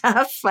amazing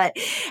stuff. But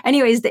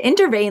anyways, the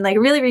interbrain like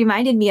really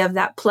reminded me of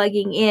that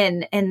plugging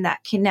in and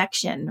that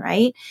connection.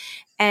 Right.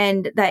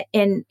 And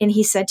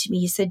he said to me,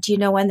 he said, do you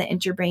know when the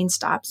interbrain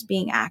stops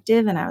being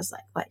active? And I was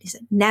like, what? He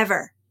said,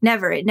 never.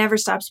 It never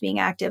stops being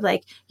active.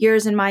 Like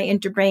yours and my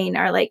interbrain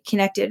are like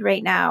connected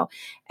right now.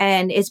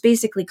 And it's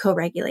basically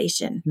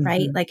co-regulation,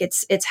 right? Like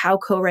it's how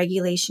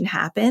co-regulation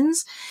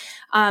happens.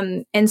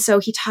 And so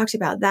he talked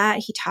about that.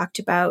 He talked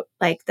about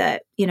like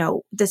the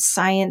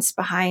science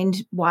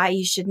behind why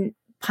you shouldn't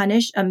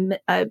punish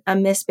a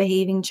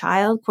misbehaving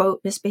child,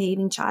 quote,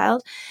 misbehaving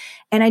child.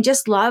 And I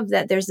just love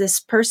that there's this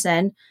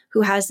person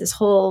who has this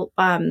whole,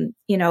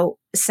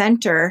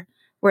 center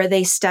where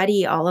they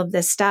study all of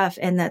this stuff,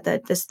 and that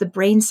the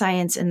brain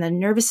science and the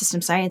nervous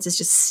system science is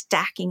just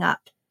stacking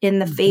up in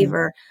the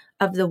favor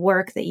of the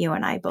work that you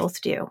and I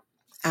both do.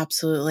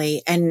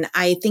 Absolutely. And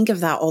I think of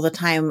that all the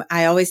time.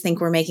 I always think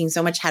we're making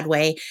so much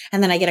headway.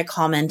 And then I get a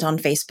comment on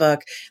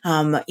Facebook,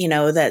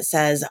 that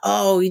says,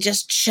 oh, you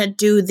just should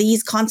do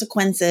these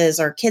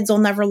consequences, or kids will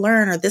never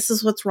learn, or this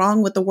is what's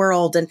wrong with the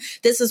world. And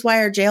this is why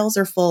our jails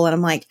are full. And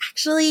I'm like,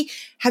 actually,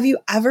 have you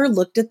ever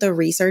looked at the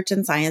research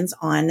and science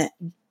on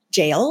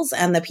jails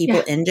and the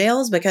people in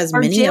jails? Because our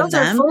many jails of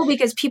them are full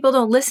because people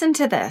don't listen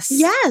to this.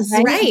 Yes,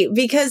 right.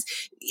 Because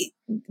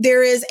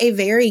there is a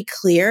very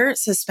clear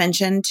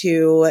suspension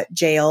to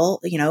jail,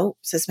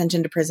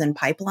 suspension to prison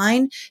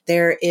pipeline.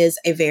 There is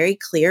a very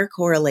clear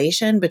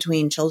correlation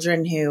between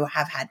children who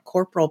have had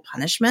corporal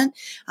punishment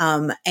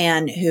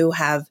and who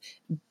have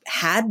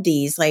had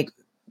these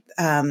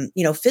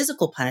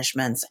physical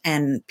punishments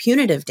and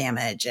punitive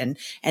damage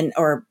and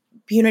or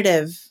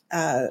punitive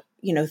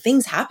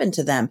things happen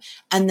to them,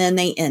 and then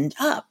they end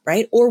up,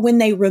 right? Or when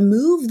they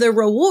remove the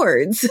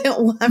rewards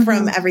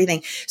from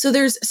everything. So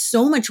there's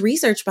so much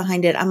research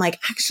behind it. I'm like,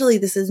 actually,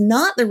 this is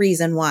not the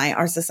reason why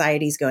our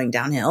society is going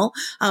downhill.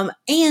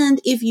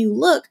 And if you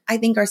look, I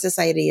think our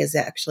society is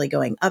actually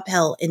going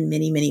uphill in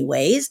many, many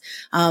ways.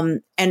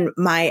 And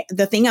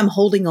the thing I'm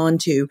holding on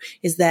to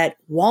is that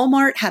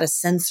Walmart had a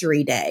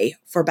sensory day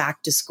for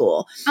back to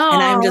school. Oh,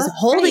 and I'm just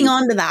holding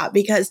on to that,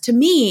 because to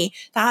me,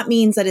 that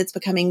means that it's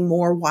becoming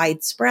more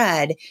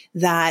widespread,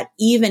 that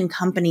even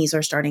companies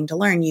are starting to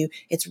learn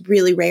it's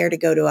really rare to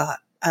go to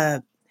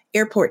a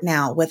airport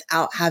now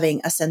without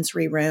having a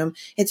sensory room.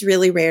 It's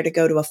really rare to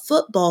go to a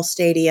football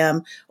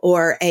stadium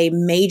or a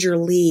major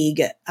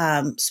league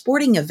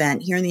sporting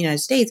event here in the United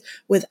States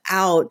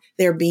without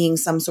there being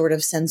some sort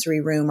of sensory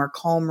room or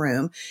calm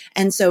room.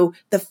 And so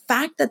the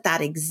fact that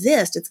that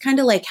exists, it's kind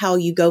of like how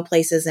you go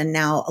places, and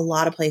now a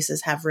lot of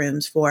places have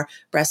rooms for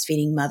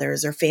breastfeeding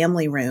mothers or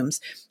family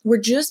rooms. We're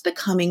just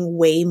becoming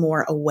way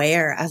more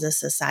aware as a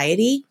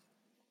society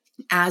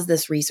as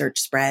this research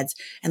spreads.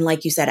 And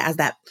like you said, as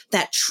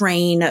that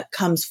train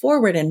comes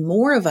forward and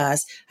more of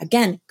us,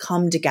 again,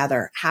 come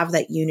together, have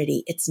that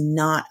unity. It's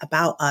not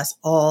about us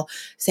all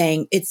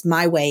saying, it's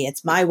my way,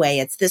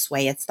 it's this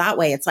way, it's that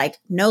way. It's like,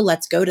 no,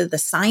 let's go to the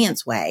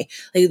science way.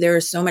 Like, there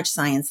is so much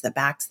science that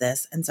backs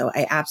this. And so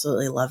I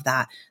absolutely love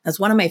that.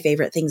 That's one of my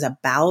favorite things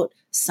about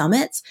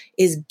summits,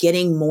 is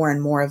getting more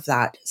and more of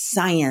that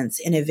science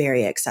in a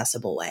very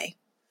accessible way.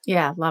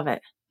 Yeah, love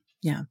it.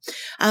 Yeah.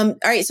 All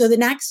right. So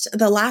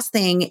the last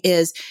thing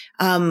is,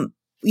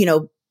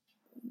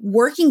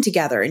 working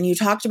together. And you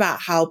talked about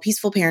how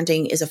peaceful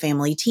parenting is a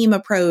family team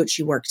approach.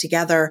 You work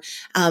together.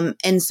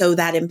 And so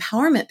that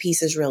empowerment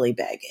piece is really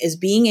big, is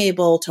being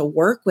able to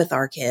work with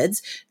our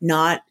kids,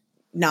 not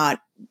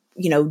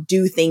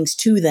do things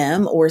to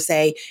them, or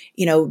say,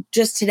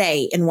 just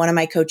today in one of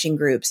my coaching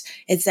groups,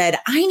 it said,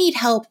 I need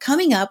help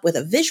coming up with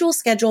a visual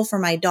schedule for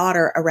my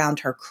daughter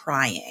around her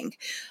crying.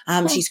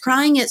 She's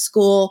crying at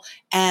school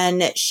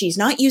and she's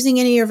not using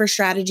any of her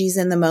strategies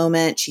in the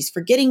moment. She's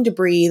forgetting to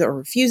breathe or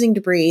refusing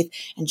to breathe.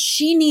 And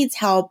she needs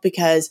help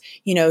because,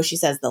 she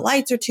says the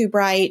lights are too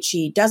bright.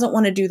 She doesn't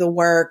want to do the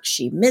work.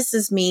 She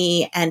misses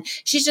me. And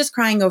she's just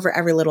crying over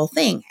every little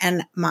thing.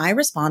 And my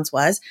response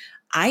was,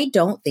 I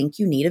don't think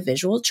you need a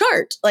visual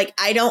chart. Like,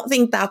 I don't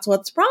think that's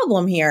what's the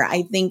problem here.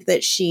 I think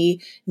that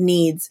she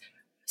needs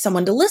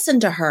someone to listen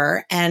to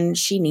her, and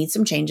she needs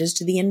some changes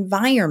to the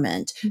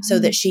environment so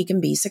that she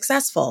can be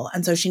successful.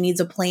 And so she needs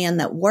a plan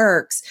that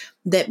works,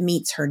 that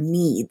meets her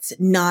needs,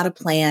 not a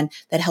plan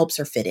that helps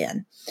her fit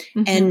in.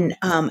 And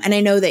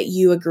I know that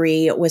you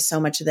agree with so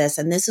much of this.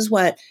 And this is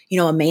what,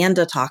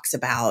 Amanda talks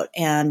about.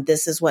 And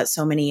this is what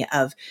so many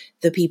of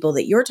the people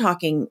that you're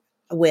talking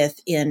with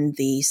in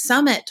the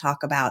summit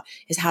talk about,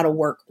 is how to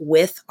work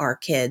with our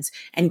kids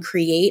and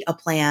create a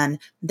plan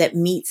that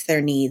meets their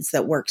needs,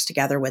 that works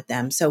together with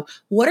them. So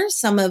what are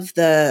some of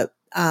the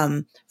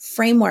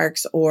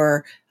frameworks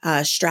or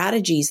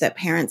strategies that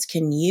parents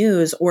can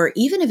use, or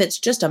even if it's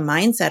just a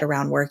mindset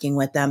around working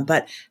with them,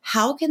 but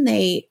how can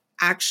they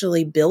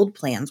actually build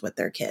plans with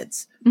their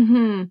kids?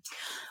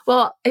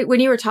 Well,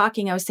 when you were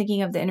talking, I was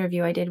thinking of the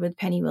interview I did with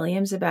Penny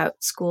Williams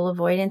about school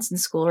avoidance and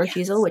school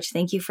refusal, which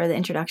thank you for the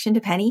introduction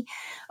to Penny.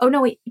 Oh,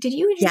 no, wait, did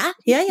you? Yeah.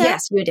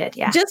 Yes, you did.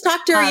 Yeah. Just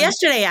talked to her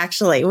yesterday,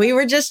 actually. We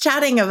were just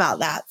chatting about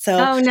that. So,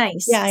 oh,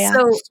 nice. Yeah.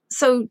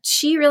 So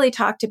she really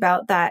talked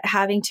about that,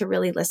 having to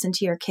really listen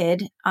to your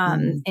kid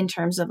in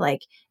terms of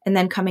and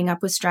then coming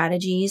up with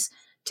strategies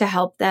to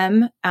help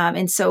them.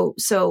 And so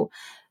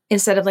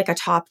instead of a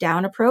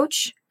top-down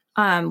approach,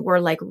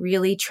 we're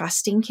really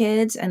trusting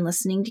kids and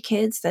listening to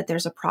kids, that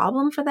there's a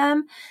problem for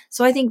them.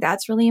 So I think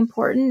that's really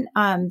important,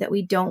 that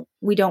we don't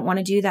want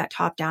to do that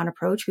top down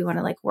approach. We want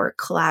to work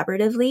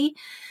collaboratively.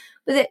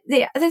 But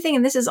the other thing,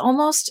 and this is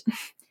almost,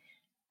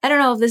 I don't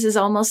know if this is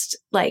almost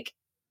the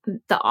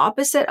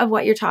opposite of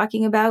what you're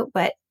talking about,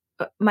 but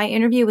my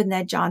interview with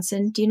Ned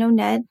Johnson, do you know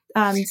Ned?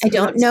 I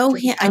don't know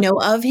him. I know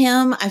of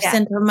him. I've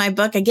sent him my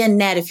book. Again,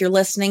 Ned, if you're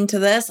listening to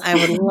this, I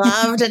would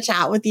love to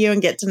chat with you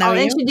and get to know I'll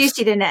you. introduce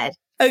you to Ned.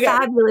 Okay.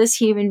 Fabulous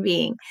human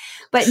being.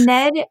 But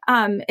Ned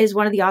is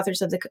one of the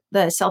authors of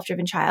the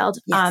Self-Driven Child.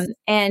 Yes.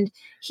 And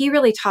he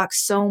really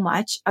talks so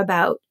much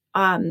about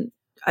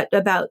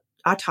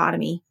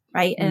autonomy,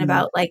 right? And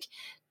about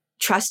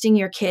trusting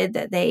your kid,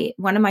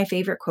 one of my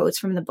favorite quotes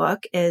from the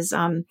book is,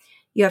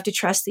 you have to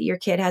trust that your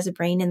kid has a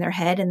brain in their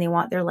head and they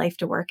want their life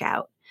to work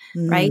out.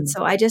 Right.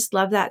 So I just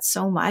love that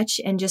so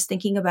much. And just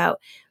thinking about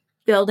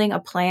building a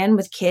plan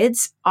with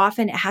kids,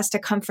 often it has to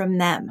come from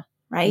them.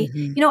 Right.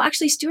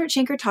 Actually, Stuart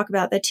Shanker talked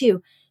about that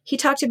too. He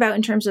talked about,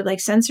 in terms of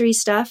sensory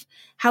stuff,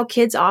 how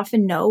kids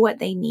often know what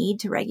they need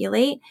to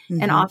regulate.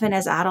 And often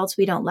as adults,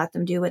 we don't let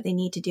them do what they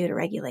need to do to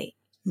regulate.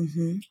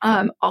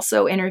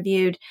 Also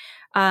interviewed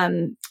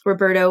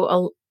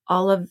Roberto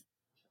Olivardio.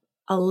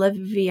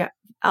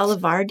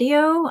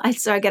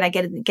 I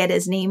gotta get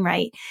his name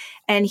right.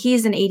 And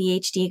he's an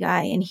ADHD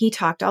guy. And he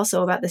talked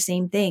also about the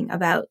same thing,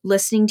 about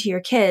listening to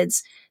your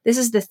kids. This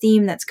is the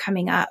theme that's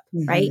coming up,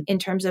 right? In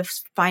terms of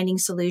finding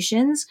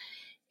solutions,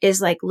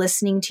 is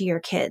listening to your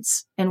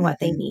kids and what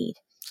they need.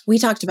 We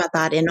talked about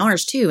that in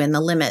ours too, in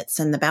the limits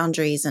and the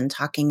boundaries, and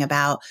talking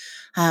about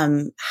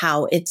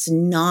how it's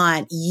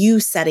not you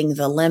setting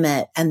the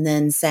limit and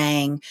then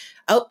saying,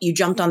 oh, you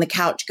jumped on the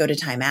couch, go to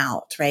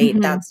timeout, right?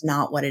 That's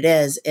not what it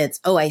is.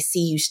 It's, oh, I see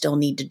you still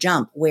need to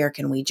jump. Where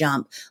can we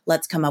jump?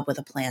 Let's come up with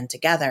a plan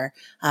together.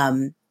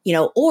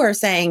 Or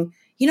saying,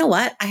 you know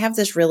what? I have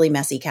this really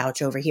messy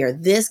couch over here.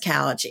 This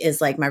couch is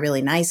my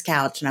really nice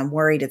couch, and I'm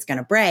worried it's going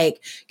to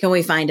break. Can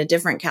we find a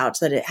different couch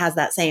that it has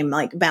that same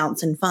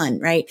bounce and fun,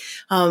 right?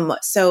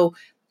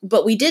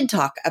 But we did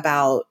talk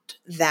about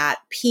that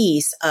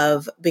piece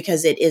of,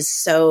 because it is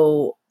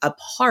so a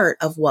part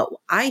of what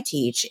I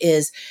teach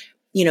is,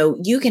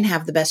 you can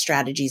have the best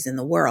strategies in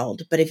the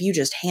world, but if you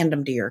just hand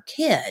them to your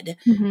kid,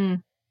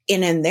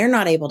 and they're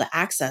not able to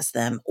access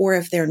them, or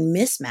if they're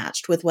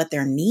mismatched with what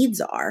their needs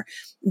are,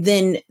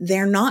 then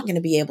they're not going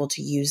to be able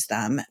to use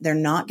them. They're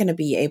not going to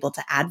be able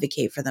to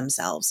advocate for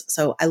themselves.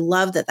 So I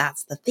love that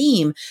that's the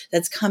theme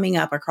that's coming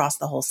up across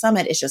the whole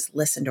summit, is just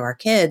listen to our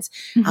kids.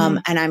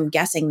 And I'm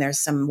guessing there's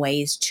some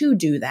ways to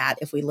do that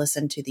if we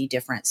listen to the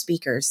different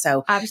speakers.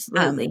 So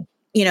absolutely.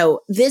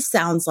 This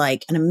sounds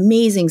like an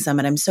amazing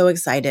summit. I'm so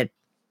excited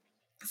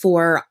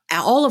for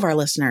all of our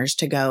listeners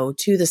to go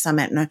to the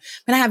summit. And I'm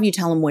going to have you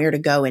tell them where to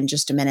go in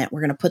just a minute. We're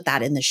going to put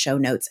that in the show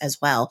notes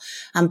as well.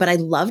 But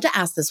I'd love to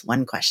ask this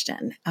one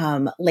question.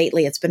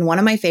 Lately, it's been one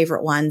of my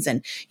favorite ones.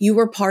 And you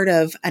were part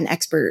of an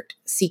Expert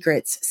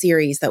Secrets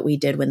series that we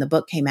did when the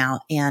book came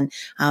out. And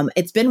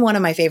it's been one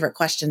of my favorite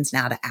questions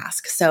now to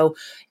ask. So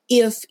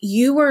if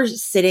you were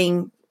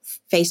sitting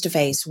face to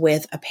face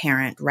with a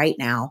parent right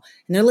now,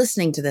 and they're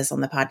listening to this on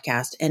the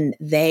podcast, and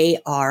they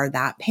are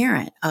that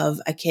parent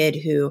of a kid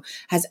who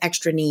has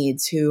extra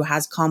needs, who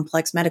has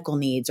complex medical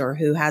needs, or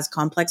who has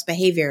complex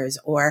behaviors,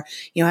 or,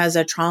 has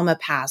a trauma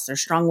past, they're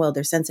strong-willed,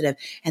 they're sensitive,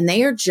 and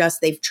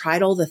they've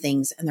tried all the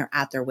things and they're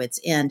at their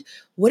wits' end.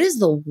 What is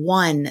the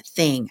one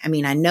thing? I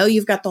mean, I know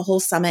you've got the whole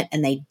summit,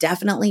 and they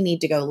definitely need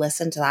to go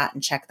listen to that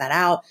and check that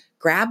out.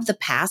 Grab the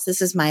pass.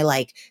 This is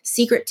my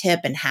secret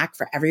tip and hack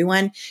for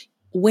everyone.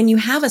 When you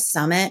have a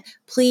summit,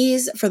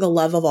 please, for the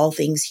love of all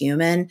things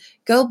human,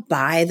 go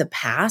buy the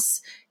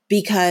pass,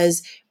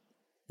 because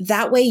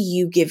that way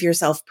you give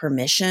yourself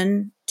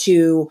permission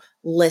to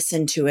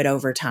listen to it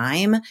over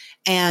time.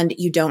 And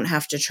you don't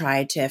have to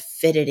try to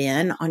fit it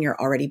in on your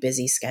already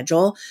busy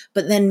schedule,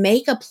 but then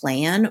make a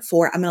plan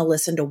for, I'm going to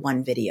listen to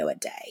one video a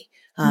day.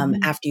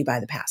 After you buy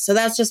the pass. So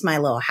that's just my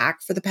little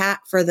hack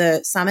for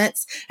the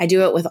summits. I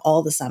do it with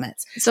all the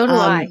summits. So do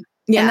I.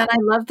 Yeah. And then I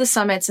love the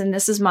summits, and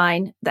this is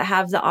mine, that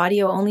have the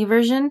audio only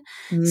version,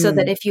 so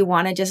that if you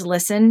want to just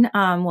listen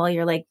while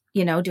you're like,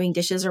 doing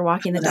dishes or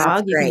walking the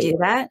dog, you can do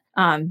that.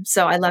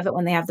 So I love it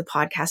when they have the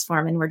podcast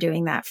form, and we're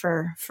doing that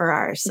for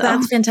ours. So.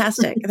 That's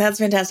fantastic. That's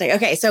fantastic.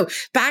 Okay. So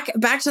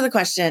back to the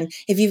question.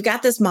 If you've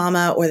got this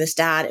mama or this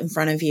dad in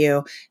front of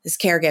you, this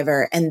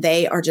caregiver, and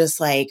they are just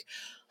like,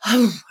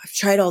 oh, I've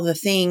tried all the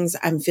things,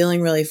 I'm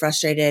feeling really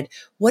frustrated.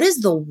 What is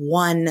the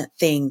one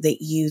thing that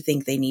you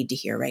think they need to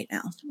hear right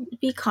now?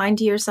 Be kind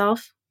to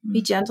yourself.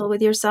 Be gentle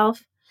with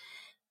yourself.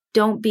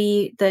 Don't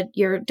beat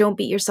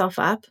yourself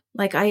up.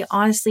 Like, I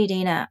honestly,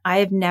 Dana, I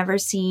have never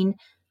seen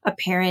a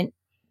parent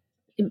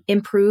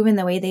improve in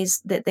the way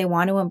that they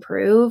want to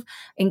improve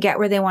and get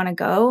where they want to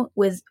go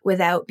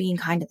without being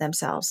kind to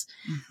themselves.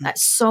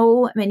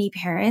 So many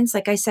parents,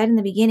 like I said in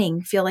the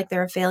beginning, feel like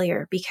they're a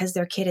failure because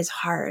their kid is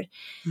hard.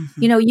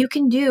 You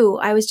can do,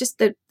 I was just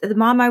the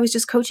mom I was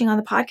just coaching on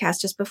the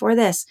podcast just before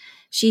this.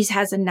 She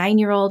has a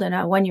 9-year-old and a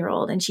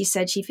 1-year-old. And she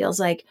said she feels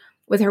like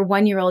with her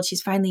 1-year-old,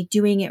 she's finally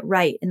doing it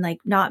right and like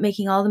not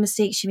making all the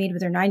mistakes she made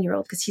with her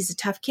 9-year-old because he's a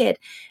tough kid.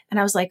 And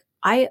I was like,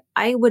 I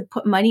would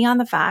put money on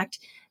the fact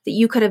that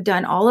you could have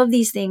done all of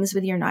these things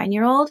with your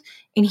 9-year-old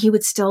and he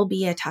would still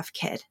be a tough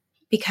kid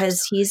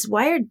because he's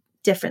wired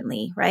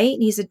differently, right?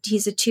 He's a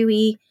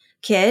 2E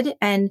kid.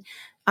 And,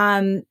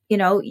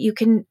 you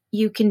can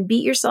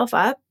beat yourself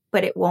up,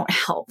 but it won't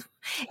help.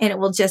 And it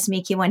will just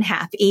make you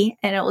unhappy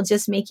and it will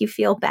just make you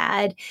feel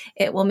bad.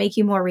 It will make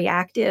you more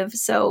reactive.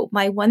 So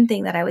my one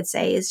thing that I would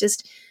say is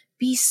just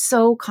be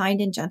so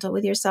kind and gentle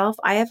with yourself.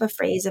 I have a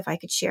phrase, if I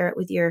could share it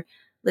with your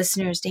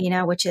listeners,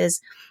 Dana, which is,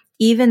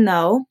 even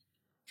though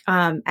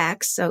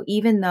X. So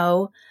even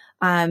though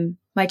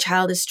my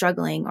child is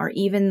struggling, or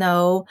even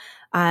though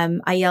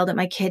I yelled at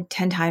my kid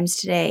 10 times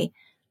today,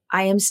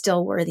 I am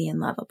still worthy and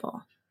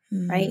lovable,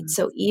 right?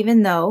 So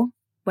even though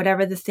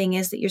whatever the thing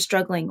is that you're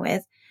struggling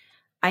with,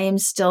 I am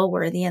still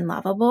worthy and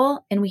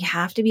lovable. And we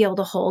have to be able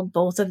to hold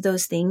both of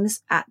those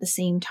things at the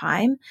same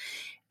time,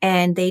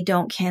 and they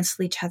don't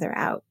cancel each other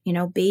out.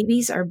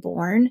 Babies are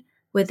born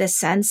with a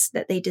sense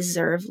that they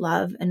deserve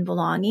love and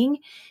belonging.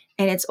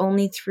 And it's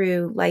only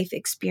through life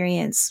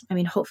experience. I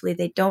mean, hopefully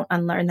they don't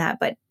unlearn that,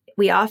 but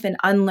we often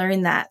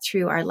unlearn that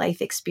through our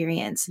life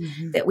experience,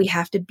 that we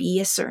have to be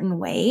a certain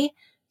way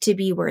to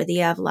be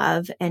worthy of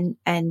love and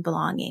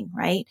belonging,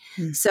 right?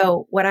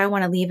 So what I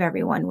want to leave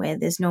everyone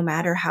with is, no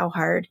matter how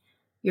hard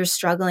you're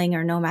struggling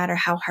or no matter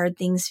how hard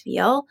things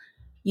feel,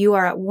 you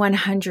are at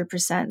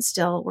 100%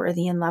 still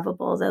worthy and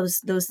lovable.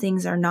 Those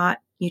things are not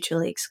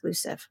mutually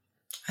exclusive.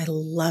 I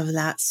love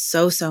that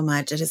so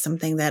much. It is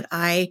something that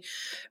I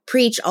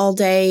preach all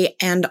day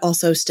and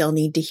also still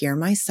need to hear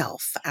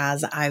myself,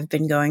 as I've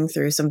been going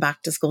through some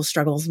back to school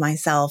struggles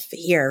myself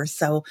here.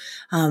 So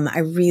I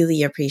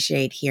really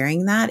appreciate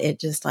hearing that. It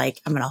just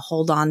like, I'm going to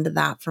hold on to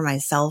that for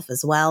myself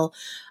as well.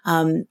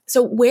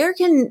 So where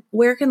can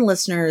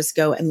listeners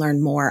go and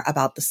learn more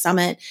about the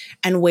summit,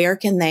 and where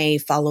can they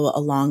follow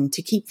along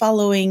to keep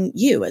following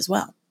you as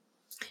well?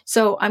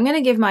 So I'm going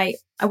to give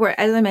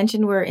as I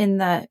mentioned, we're in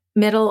the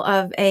middle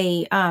of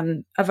a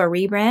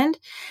rebrand.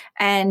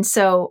 And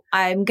so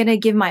I'm going to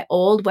give my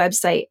old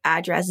website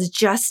address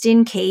just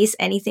in case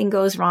anything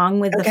goes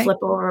wrong with the flip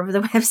over of the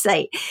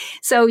website.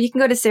 So you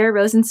can go to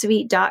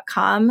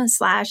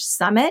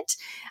sararosensweet.com/summit.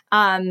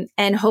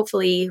 And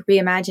hopefully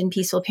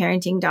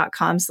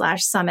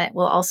reimaginepeacefulparenting.com/summit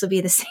will also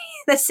be the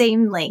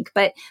same link.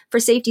 But for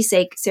safety's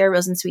sake,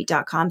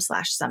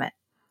 sararosensweet.com/summit.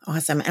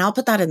 Awesome. And I'll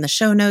put that in the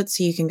show notes.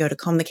 So you can go to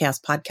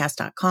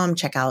calmthechaospodcast.com,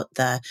 check out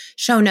the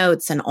show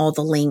notes and all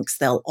the links.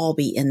 They'll all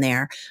be in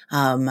there.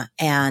 And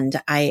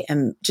I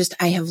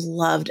have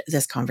loved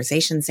this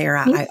conversation,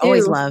 Sarah. I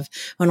always love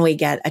when we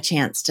get a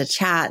chance to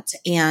chat.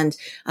 And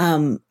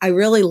I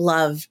really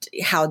loved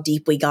how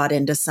deep we got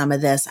into some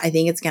of this. I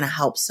think it's going to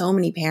help so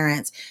many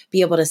parents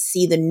be able to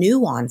see the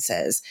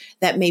nuances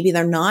that maybe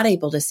they're not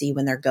able to see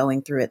when they're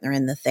going through it. They're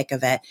in the thick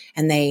of it.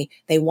 And they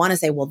want to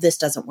say, well, this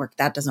doesn't work.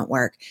 That doesn't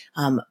work.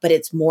 But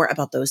it's more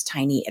about those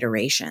tiny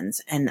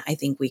iterations. And I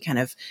think we kind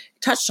of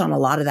touched on a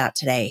lot of that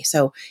today.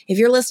 So if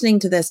you're listening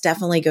to this,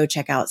 definitely go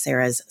check out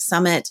Sarah's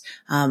summit.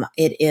 I've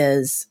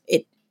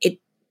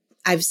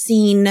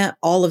seen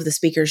all of the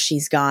speakers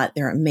she's got.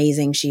 They're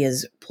amazing. She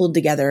has pulled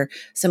together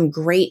some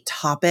great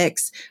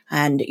topics,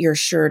 and you're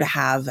sure to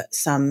have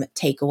some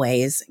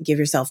takeaways. Give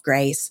yourself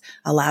grace.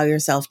 Allow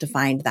yourself to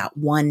find that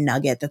one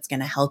nugget that's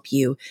going to help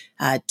you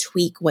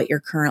tweak what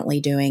you're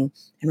currently doing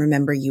and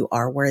remember you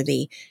are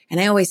worthy. And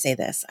I always say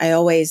this, I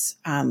always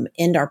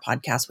end our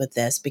podcast with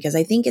this because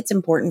I think it's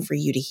important for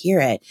you to hear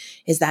it,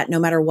 is that no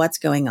matter what's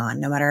going on,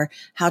 no matter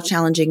how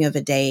challenging of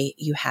a day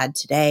you had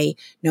today,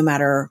 no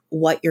matter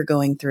what you're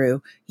going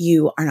through,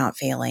 you are not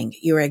failing.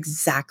 You are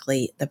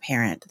exactly the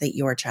parent that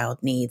your child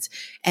needs.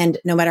 And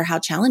no matter how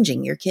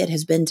challenging your kid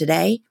has been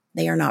today,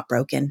 they are not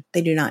broken.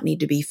 They do not need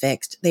to be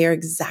fixed. They are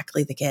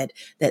exactly the kid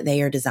that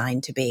they are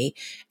designed to be.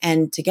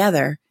 And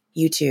together,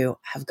 you two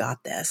have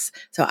got this.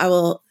 So I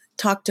will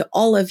talk to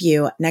all of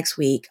you next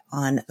week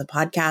on the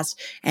podcast.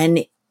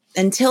 And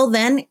until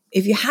then,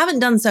 if you haven't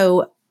done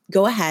so,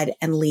 go ahead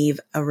and leave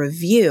a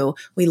review.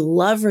 We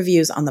love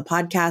reviews on the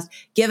podcast.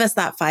 Give us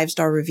that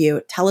 5-star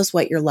review. Tell us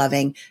what you're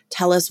loving.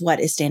 Tell us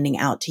what is standing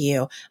out to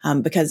you,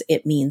 because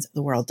it means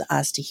the world to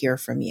us to hear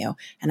from you.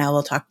 And I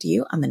will talk to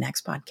you on the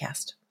next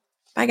podcast.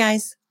 Bye,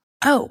 guys.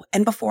 Oh,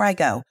 and before I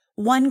go,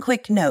 one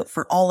quick note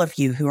for all of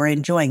you who are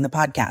enjoying the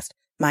podcast.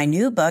 My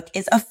new book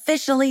is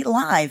officially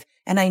live,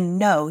 and I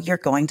know you're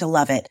going to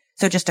love it.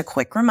 So just a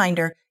quick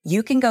reminder,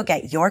 you can go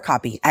get your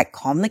copy at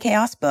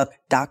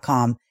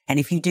calmthechaosbook.com. And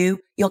if you do,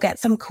 you'll get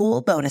some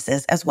cool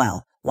bonuses as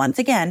well. Once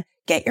again,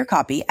 get your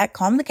copy at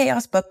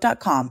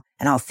calmthechaosbook.com,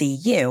 and I'll see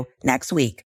you next week.